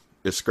itch.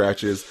 It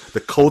scratches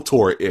the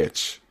KOTOR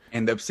itch.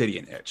 And the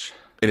Obsidian itch.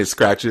 And it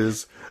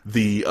scratches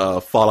the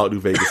Fallout New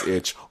Vegas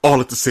itch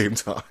all at the same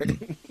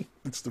time.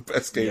 It's the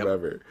best game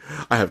ever.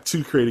 I have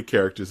 2 created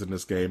characters in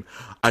this game.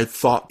 I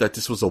thought that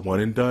this was a one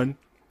and done,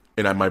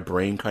 and my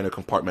brain kind of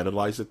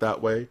compartmentalized it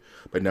that way.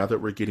 But now that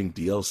we're getting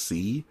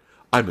DLC,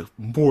 I'm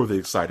more than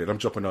excited. I'm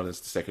jumping on this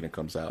the second it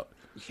comes out.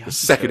 Yeah, the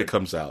second it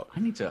comes out. I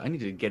need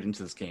to get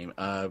into this game.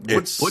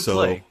 It's so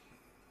play.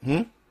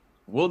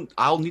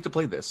 I'll need to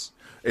play this.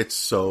 It's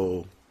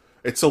so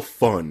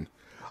fun.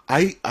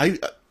 I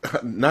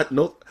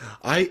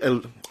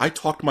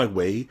talked my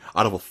way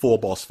out of a full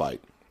boss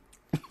fight.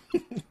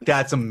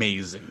 That's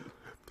amazing.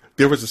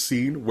 There was a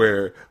scene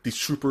where these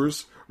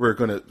troopers were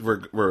gonna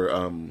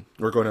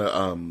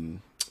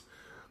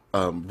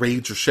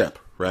raid your ship,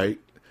 right?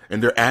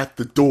 And they're at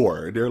the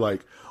door, and they're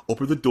like,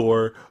 "Open the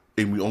door,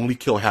 and we only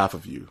kill half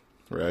of you,"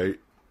 right?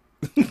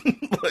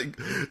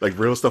 like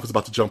real stuff is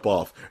about to jump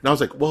off, and I was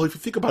like, "Well, if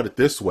you think about it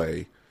this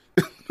way."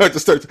 We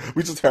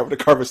just having a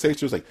conversation.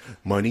 It was like,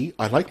 money.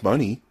 I like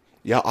money.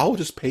 Yeah, I'll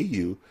just pay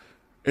you,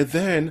 and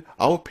then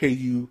I'll pay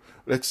you,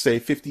 let's say,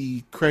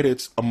 50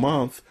 credits a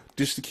month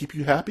just to keep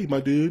you happy,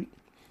 my dude.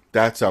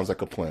 That sounds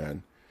like a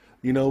plan.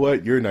 You know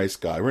what? You're a nice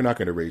guy. We're not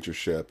going to raid your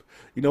ship.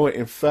 You know what?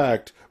 In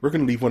fact, we're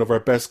going to leave one of our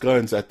best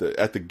guns at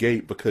the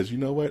gate because you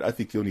know what? I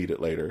think you'll need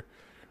it later.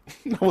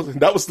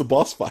 That was the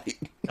boss fight.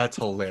 That's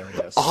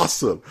hilarious.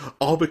 Awesome.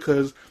 All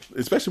because,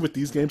 especially with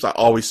these games, I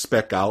always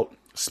spec out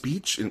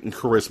speech and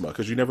charisma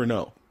because you never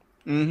know.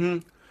 Mm-hmm.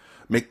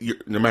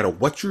 No matter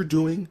what you're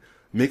doing,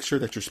 make sure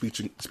that your speech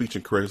and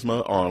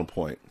charisma are on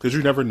point because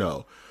you never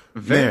know.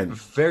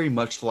 Very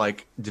much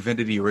like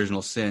Divinity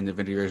Original Sin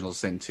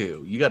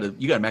 2. You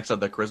gotta max out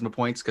the charisma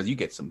points because you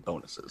get some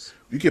bonuses.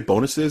 You get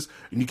bonuses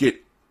and you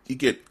get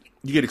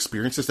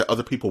experiences that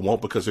other people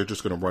won't because they're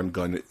just gonna run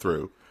gun it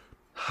through.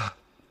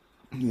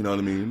 You know what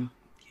I mean?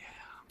 Yeah.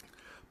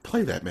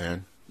 Play that,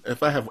 man.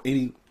 If I have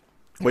any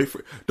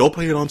don't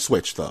play it on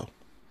Switch though.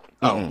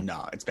 Oh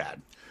no, it's bad.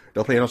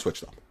 Don't play it on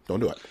Switch though. Don't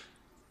do it.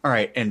 All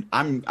right, and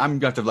I'm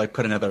gonna have to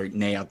put another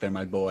nay out there,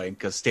 my boy,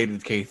 because State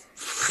of Decay.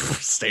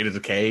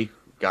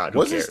 God,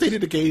 wasn't State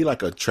of Decay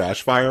like a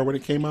trash fire when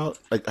it came out?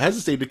 Like,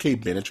 hasn't State of Decay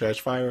been a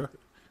trash fire?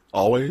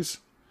 Always.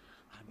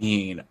 I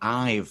mean,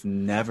 I've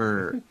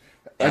never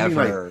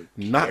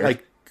not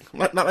like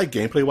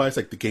gameplay wise.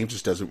 Like the game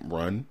just doesn't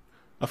run.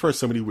 I've heard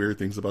so many weird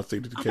things about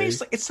State of Decay. I mean,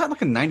 it's not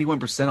like a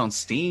 91% on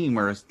Steam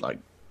or like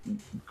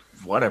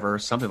whatever,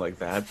 something like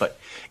that. But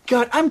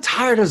God, I'm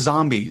tired of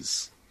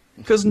zombies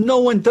because no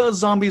one does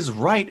zombies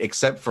right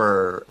except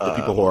for the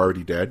people who are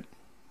already dead.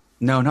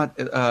 No, not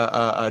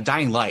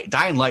Dying Light.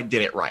 Dying Light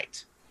did it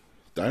right.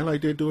 Dying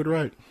Light did do it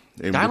right.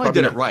 And Dying Light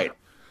did it right,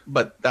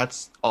 but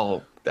that's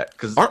all that.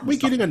 Because aren't we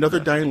getting another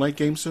Dying Light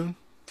game soon?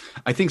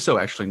 I think so.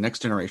 Actually,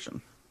 next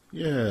generation.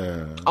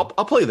 Yeah, I'll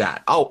play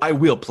that. I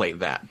will play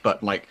that.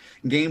 But like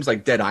games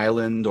like Dead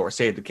Island or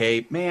State of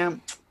Decay, man,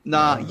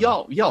 nah.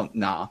 Nah, man,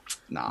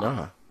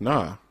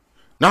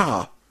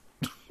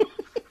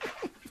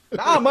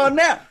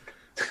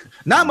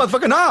 nah,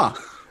 motherfucker, nah.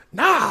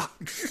 Nah.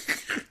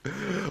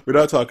 We're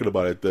not talking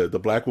about it. The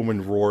black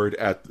woman roared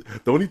at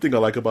the only thing I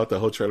like about the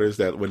whole trailer is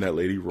that when that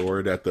lady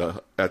roared at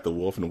the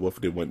wolf and the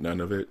wolf didn't want none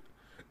of it.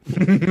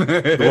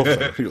 The wolf was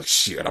like,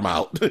 shit, I'm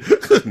out.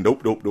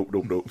 Nope.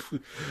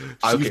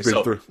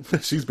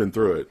 She's been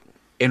through it.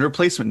 In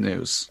replacement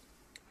news,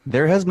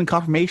 there has been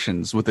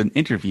confirmations with an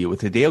interview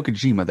with Hideo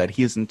Kojima that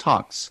he is in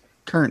talks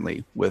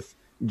currently with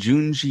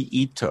Junji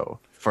Ito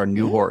for a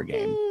new horror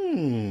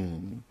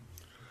game.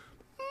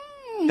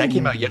 That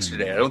came out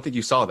yesterday. I don't think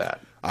you saw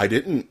that. I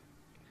didn't.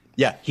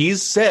 Yeah,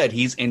 he's said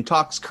he's in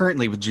talks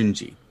currently with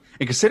Junji.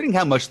 And considering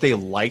how much they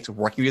liked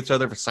working with each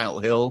other for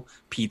Silent Hill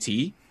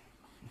PT,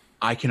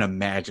 I can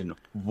imagine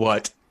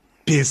what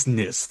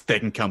business they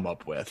can come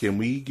up with. Can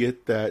we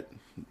get that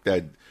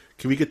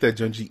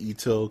Junji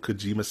Ito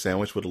Kojima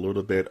sandwich with a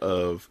little bit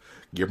of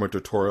Guillermo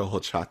del Toro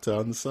horchata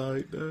on the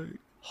side? Can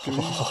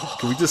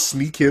we just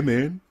sneak him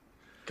in?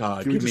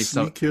 God, can we just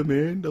sneak him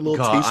in? A little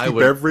God, tasty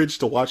beverage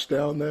to wash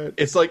down that?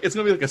 It's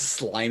gonna be like a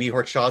slimy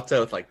horchata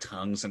with like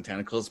tongues and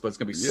tentacles, but it's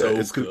gonna be good.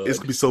 It's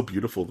gonna be so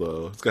beautiful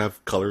though. It's gonna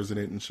have colors in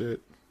it and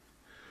shit.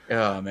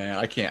 Oh man,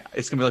 I can't.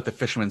 It's gonna be like the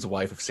fisherman's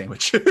wife of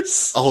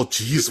sandwiches. Oh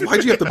jeez,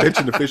 why'd you have to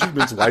mention the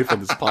fisherman's wife on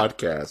this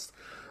podcast?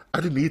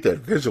 I didn't need that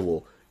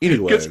visual.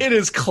 Anyway, because it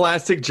is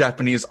classic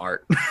Japanese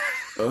art.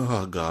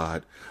 Oh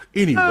god.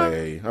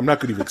 Anyway, I'm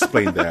not going to even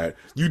explain that.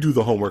 You do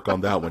the homework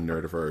on that one,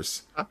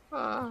 Nerdiverse.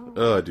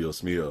 Oh,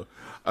 Dios mío.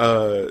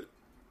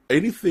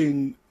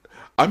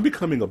 I'm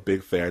becoming a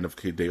big fan of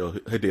Hideo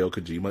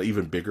Kojima,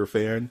 even bigger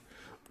fan,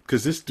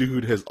 because this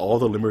dude has all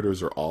the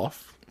limiters are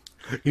off.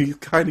 He's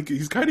kind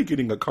of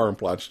getting a carte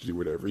blanche to do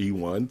whatever he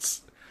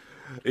wants.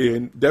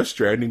 And Death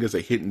Stranding is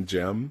a hidden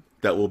gem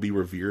that will be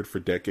revered for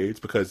decades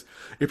because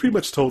it pretty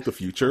much told the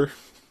future.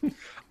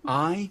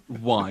 I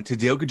want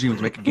Hideo Kojima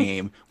to make a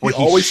game where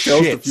he always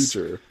tells the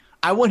future.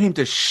 I want him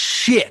to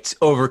shit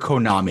over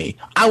Konami.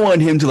 I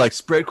want him to like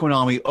spread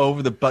Konami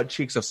over the butt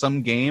cheeks of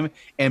some game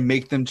and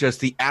make them just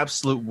the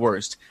absolute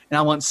worst. And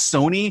I want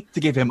Sony to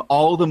give him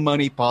all the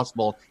money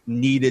possible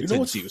needed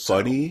to do so.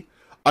 Funny?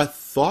 I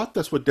thought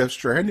that's what Death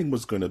Stranding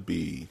was going to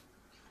be,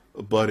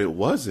 but it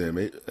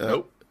wasn't.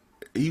 Nope.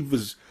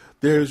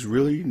 There's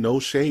really no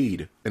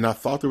shade, and I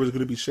thought there was going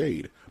to be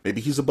shade.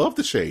 Maybe he's above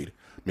the shade.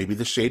 Maybe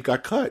the shade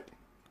got cut.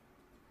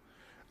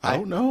 I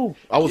don't know.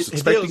 I was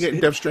expecting it in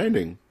Death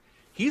Stranding.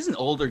 He's an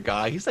older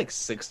guy. He's like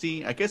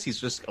 60. I guess he's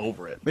just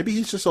over it. Maybe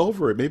he's just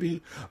over it.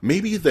 Maybe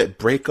that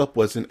breakup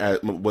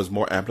was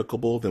more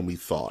applicable than we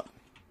thought.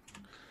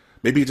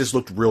 Maybe it just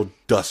looked real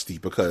dusty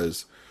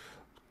because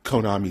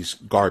Konami's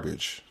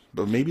garbage.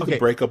 But maybe the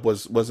breakup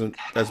wasn't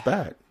as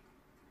bad.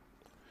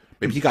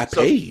 Maybe he got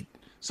paid.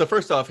 So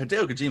first off,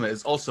 Hideo Kojima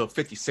is also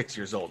 56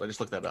 years old. I just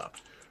looked that up.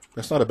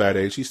 That's not a bad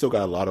age. He's still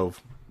got a lot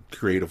of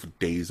creative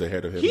days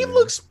ahead of him. He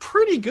looks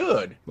pretty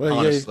good,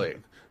 honestly.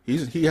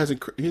 Yeah,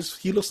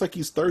 he looks like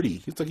he's 30.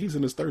 He's like he's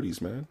in his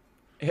 30s, man.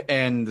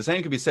 And the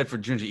same could be said for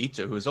Junji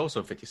Ito, who is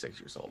also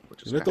 56 years old.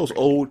 Which is those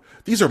old.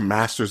 These are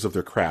masters of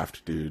their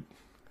craft, dude.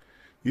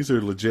 These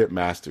are legit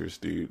masters,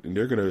 dude. And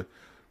they're gonna,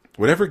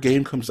 whatever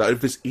game comes out,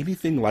 if it's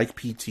anything like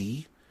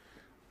PT,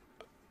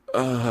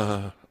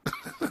 I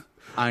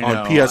know.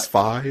 On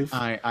PS5.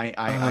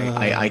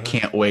 I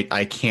can't wait.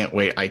 I can't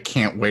wait. I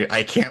can't wait.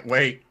 I can't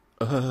wait.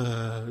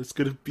 It's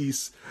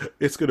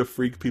gonna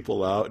freak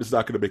people out. It's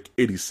not gonna make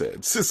any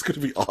sense. It's gonna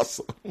be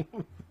awesome.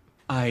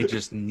 I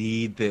just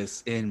need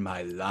this in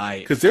my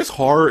life. Because there's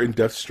horror in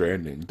Death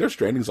Stranding. Death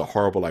Stranding is a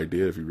horrible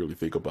idea if you really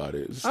think about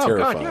it. It's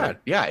terrifying. God,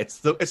 yeah.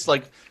 It's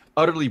like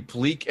utterly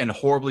bleak and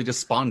horribly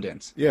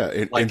despondent. Yeah,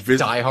 and like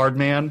Die Hard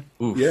Man.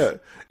 Oof. Yeah,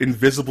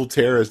 invisible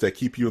terrors that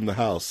keep you in the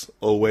house.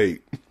 Oh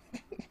wait.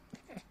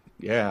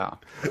 Yeah.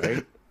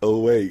 Right?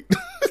 Oh, wait.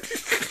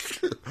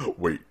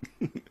 Wait.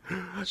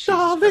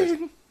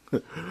 Darling.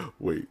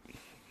 Wait.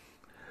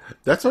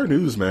 That's our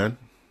news, man.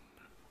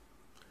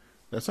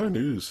 That's our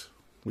news.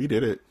 We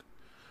did it.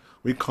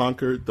 We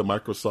conquered the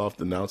Microsoft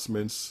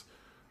announcements.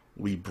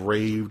 We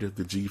braved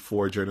the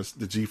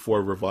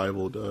G4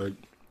 revival, Doug.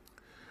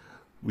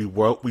 We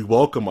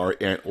welcome our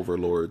ant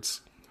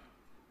overlords.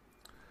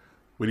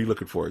 What are you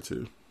looking forward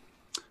to?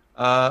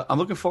 I'm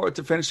looking forward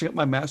to finishing up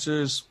my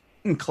master's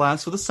in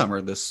class for the summer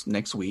this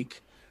next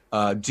week,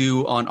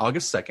 due on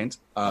August 2nd.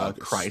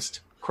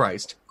 Christ.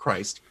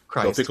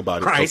 Don't think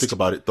about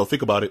it. Don't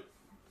think about it.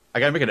 I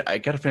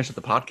gotta finish up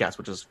the podcast,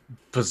 which is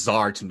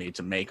bizarre to me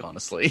to make,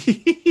 honestly.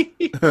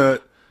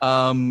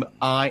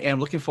 I am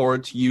looking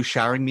forward to you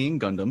showering me in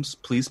Gundams.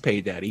 Please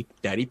pay Daddy.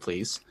 Daddy,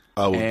 please.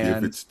 I will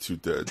give it to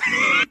Daddy.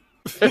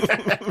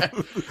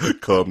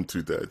 Come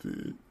to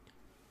Daddy.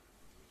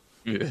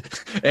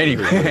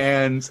 Anyway,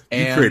 and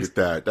you created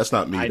that. That's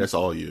not me. That's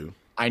all you.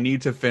 I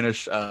need to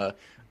finish.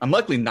 I'm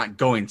likely not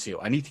going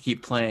to. I need to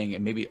keep playing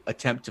and maybe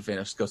attempt to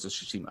finish Ghost of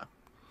Tsushima.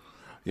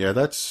 Yeah,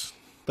 that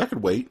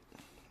could wait.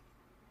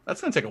 That's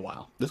gonna take a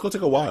while. It's gonna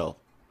take a while.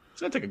 It's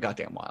gonna take a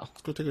goddamn while.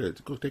 It's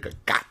gonna take a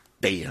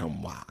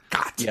goddamn while.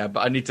 Yeah,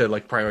 but I need to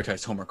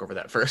prioritize homework over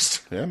that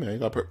first. Yeah, man, you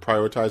gotta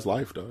prioritize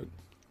life, dog.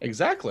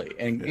 Exactly,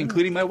 and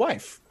including my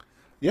wife.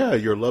 Yeah,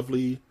 your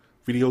lovely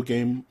video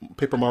game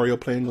Paper Mario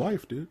playing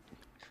life, dude.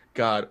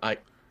 God,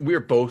 we were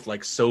both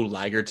so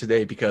laggard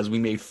today because we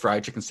made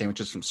fried chicken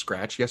sandwiches from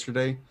scratch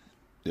yesterday.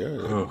 Yeah,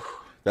 ugh.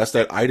 That's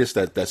that itis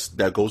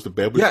that goes to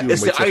bed with you. Yeah,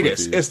 it's the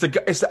itis. It's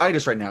the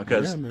itis right now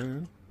because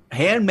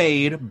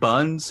handmade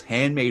buns,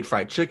 handmade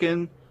fried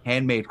chicken,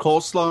 handmade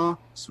coleslaw,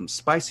 some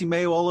spicy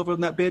mayo all over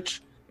that bitch.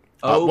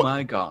 Oh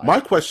my god! My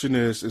question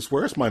is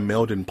where's my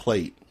mailed-in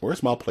plate?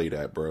 Where's my plate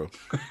at, bro?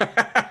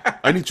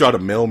 I need y'all to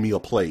mail me a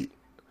plate.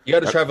 You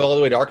got to travel all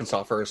the way to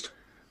Arkansas first.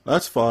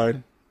 That's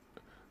fine.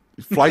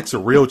 Flights are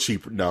real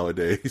cheap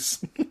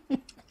nowadays.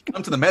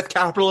 Come to the meth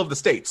capital of the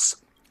states.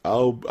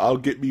 I'll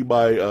get me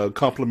my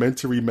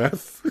complimentary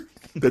meth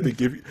that they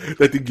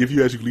give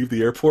you as you leave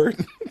the airport.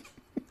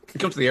 You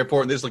come to the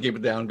airport and they just give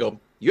it down and go,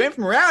 "You ain't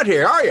from around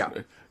here, are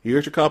you?"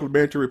 Here's your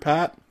complimentary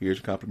pot. Here's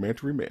your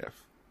complimentary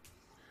meth.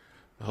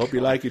 I hope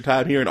you like your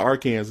time here in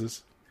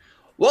Arkansas.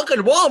 Welcome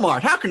to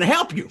Walmart. How can I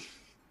help you?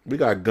 We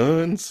got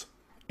guns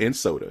and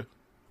soda.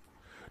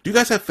 Do you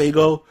guys have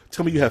Faygo?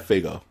 Tell me you have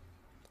Faygo.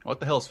 What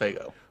the hell is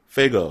Faygo?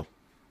 Faygo.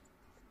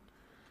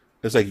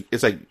 It's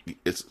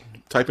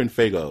type in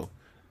Faygo.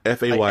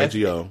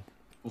 Faygo.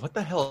 What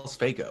the hell is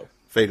Faygo?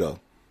 Faygo.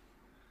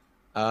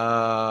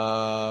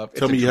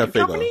 Tell me you have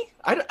Faygo.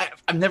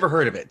 I've never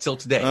heard of it till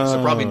today,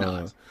 so probably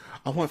not.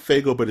 I want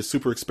Faygo, but it's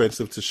super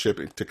expensive to ship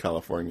it to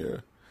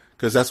California.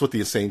 Because that's what the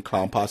Insane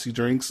Clown Posse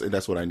drinks, and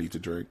that's what I need to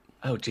drink.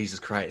 Oh, Jesus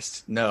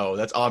Christ. No,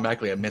 that's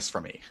automatically a miss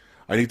for me.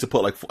 I need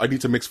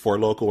to mix Four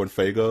Loko and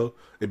Faygo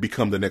and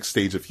become the next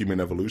stage of human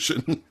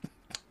evolution.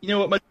 You know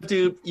what, my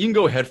dude? You can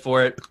go ahead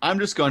for it. I'm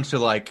just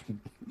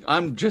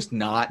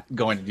not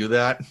going to do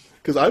that.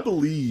 Because I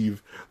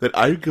believe that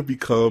I could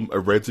become a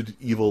Resident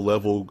Evil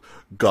level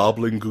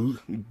goblin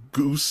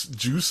goose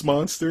juice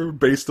monster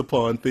based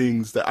upon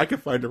things that I can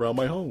find around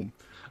my home.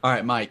 All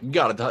right, Mike, you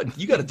gotta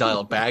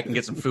dial it back and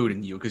get some food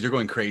in you because you're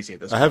going crazy at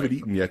this point. I haven't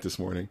eaten yet this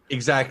morning.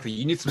 Exactly.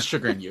 You need some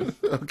sugar in you.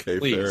 Okay,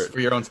 please, fair. for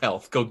your own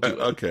health. Go do it.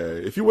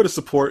 Okay. If you want to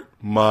support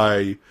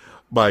my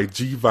my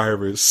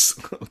G-Virus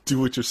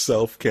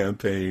do-it-yourself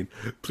campaign,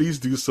 please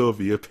do so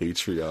via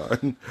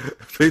Patreon.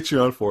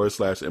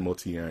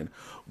 Patreon.com/MOTN.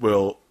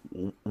 Well,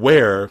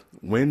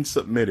 when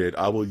submitted,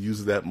 I will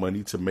use that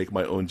money to make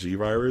my own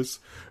G-Virus,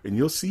 and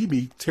you'll see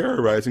me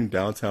terrorizing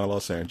downtown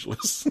Los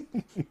Angeles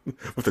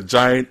with a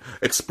giant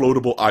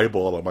explodable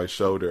eyeball on my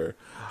shoulder.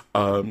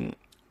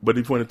 But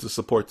if you wanted to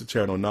support the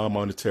channel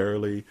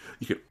non-monetarily,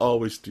 you can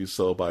always do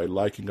so by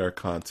liking our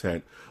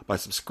content, by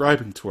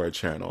subscribing to our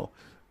channel,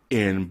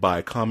 and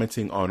by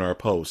commenting on our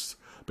posts.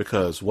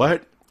 Because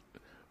what?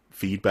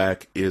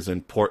 Feedback is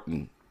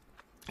important.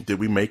 Did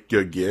we make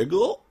you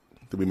giggle?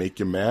 Did we make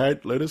you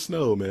mad? Let us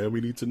know, man. We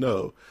need to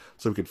know.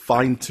 So we can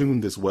fine-tune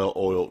this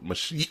well-oiled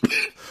machine.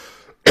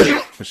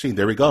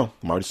 There we go.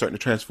 I'm already starting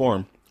to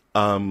transform.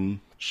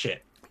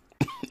 Shit.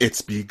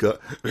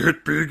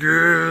 It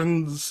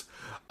begins.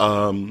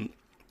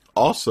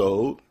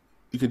 Also,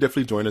 you can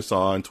definitely join us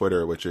on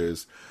Twitter, which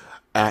is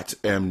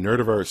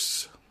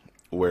 @mnerdiverse,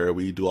 where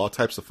we do all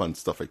types of fun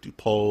stuff. I do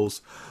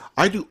polls.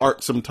 I do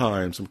art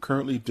sometimes. I'm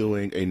currently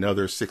doing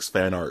another 6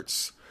 fan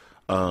arts,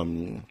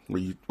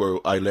 where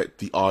I let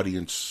the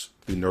audience,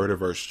 the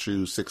Nerdiverse,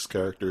 choose 6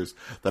 characters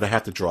that I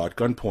have to draw at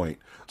gunpoint.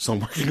 So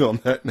I'm working on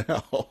that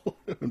now.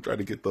 I'm trying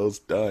to get those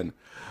done.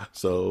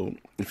 So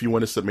if you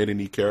want to submit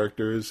any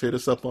characters, hit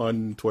us up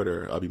on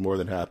Twitter. I'll be more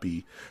than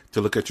happy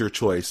to look at your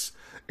choice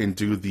and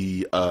do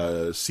the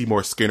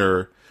Seymour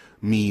Skinner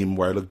meme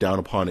where I look down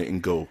upon it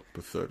and go,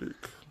 pathetic.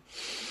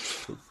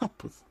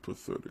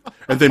 Pathetic.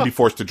 And then be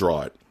forced to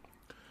draw it.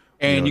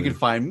 And you can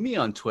find me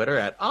on Twitter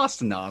at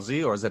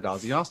AustinOzzy or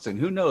ZOzzyAustin.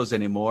 Who knows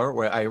anymore?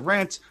 Where I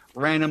rant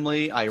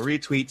randomly, I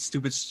retweet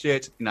stupid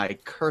shit, and I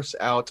curse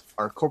out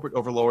our corporate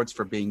overlords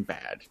for being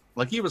bad.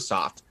 Like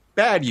Ubisoft.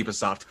 Bad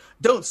Ubisoft.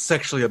 Don't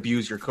sexually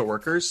abuse your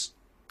coworkers.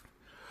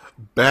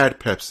 Bad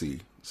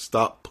Pepsi.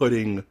 Stop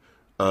putting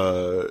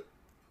the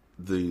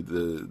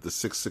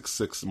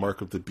 666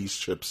 mark of the beast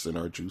chips in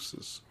our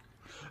juices.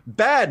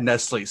 Bad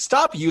Nestle.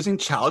 Stop using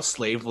child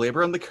slave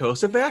labor on the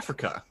coast of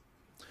Africa.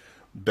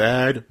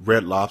 Bad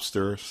Red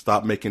Lobster.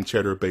 Stop making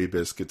Cheddar Bay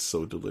biscuits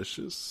so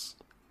delicious.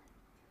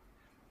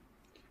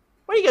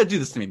 Why you gotta do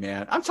this to me,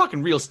 man? I'm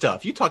talking real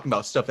stuff. You talking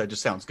about stuff that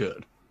just sounds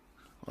good.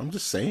 I'm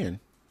just saying.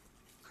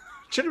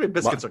 Cheddar Bay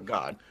biscuits are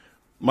god.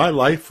 My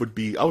life would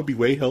be, I would be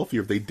way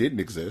healthier if they didn't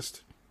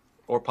exist.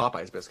 Or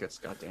Popeye's biscuits,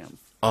 goddamn.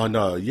 Oh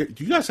no,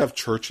 do you guys have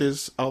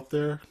churches out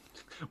there?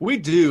 We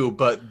do,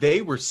 but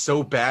they were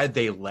so bad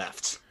they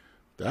left.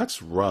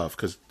 That's rough,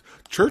 because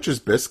Church's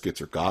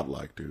biscuits are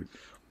godlike, dude.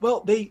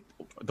 Well, the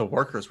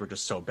workers were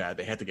just so bad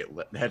they had to get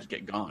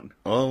gone.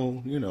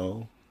 Oh,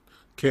 you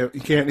can't you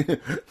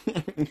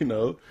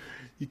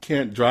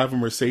can't drive a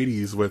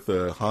Mercedes with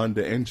a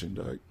Honda engine,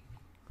 dog.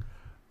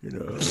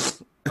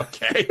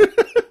 Okay.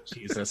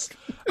 Jesus.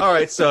 All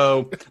right,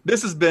 so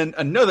this has been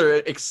another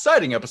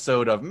exciting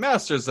episode of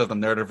Masters of the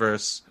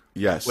Nerdiverse.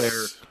 Yes. Where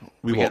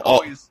we will will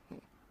always...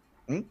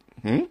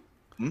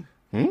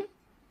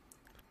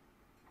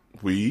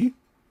 You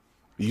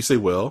say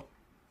will.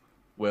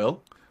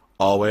 Will.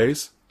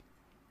 Always.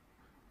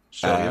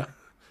 Show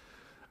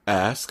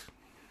ask.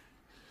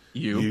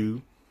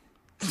 You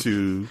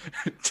to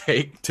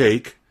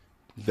take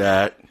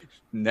that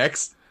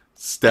next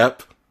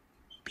step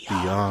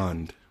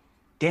beyond.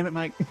 Damn it,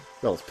 Mike.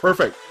 That was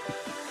perfect.